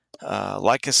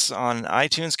 Like us on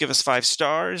iTunes. Give us 5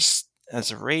 stars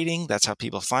as a rating. That's how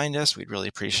people find us. We'd really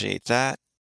appreciate that.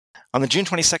 On the June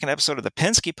 22nd episode of the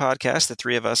Penske podcast, the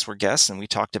 3 of us were guests, and we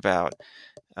talked about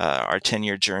our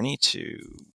 10-year journey to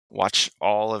watch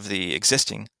all of the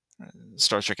existing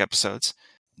Star Trek episodes,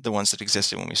 the ones that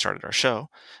existed when we started our show.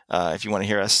 If you want to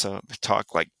hear us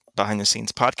talk like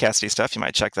behind-the-scenes podcasty stuff, you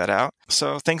might check that out.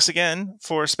 So thanks again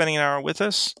for spending an hour with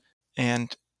us,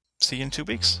 and see you in 2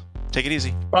 weeks. Take it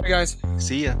easy. Bye, guys.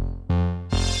 See ya.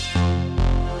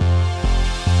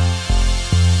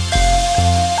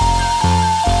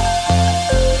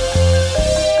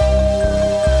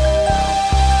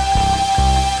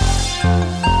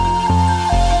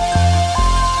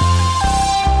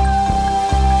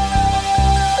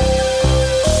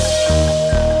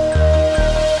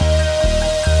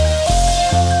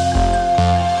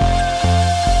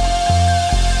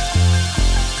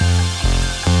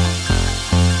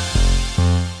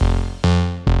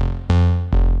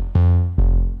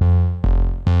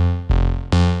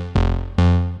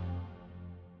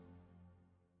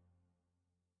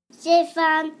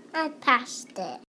 Stefan and Pastor.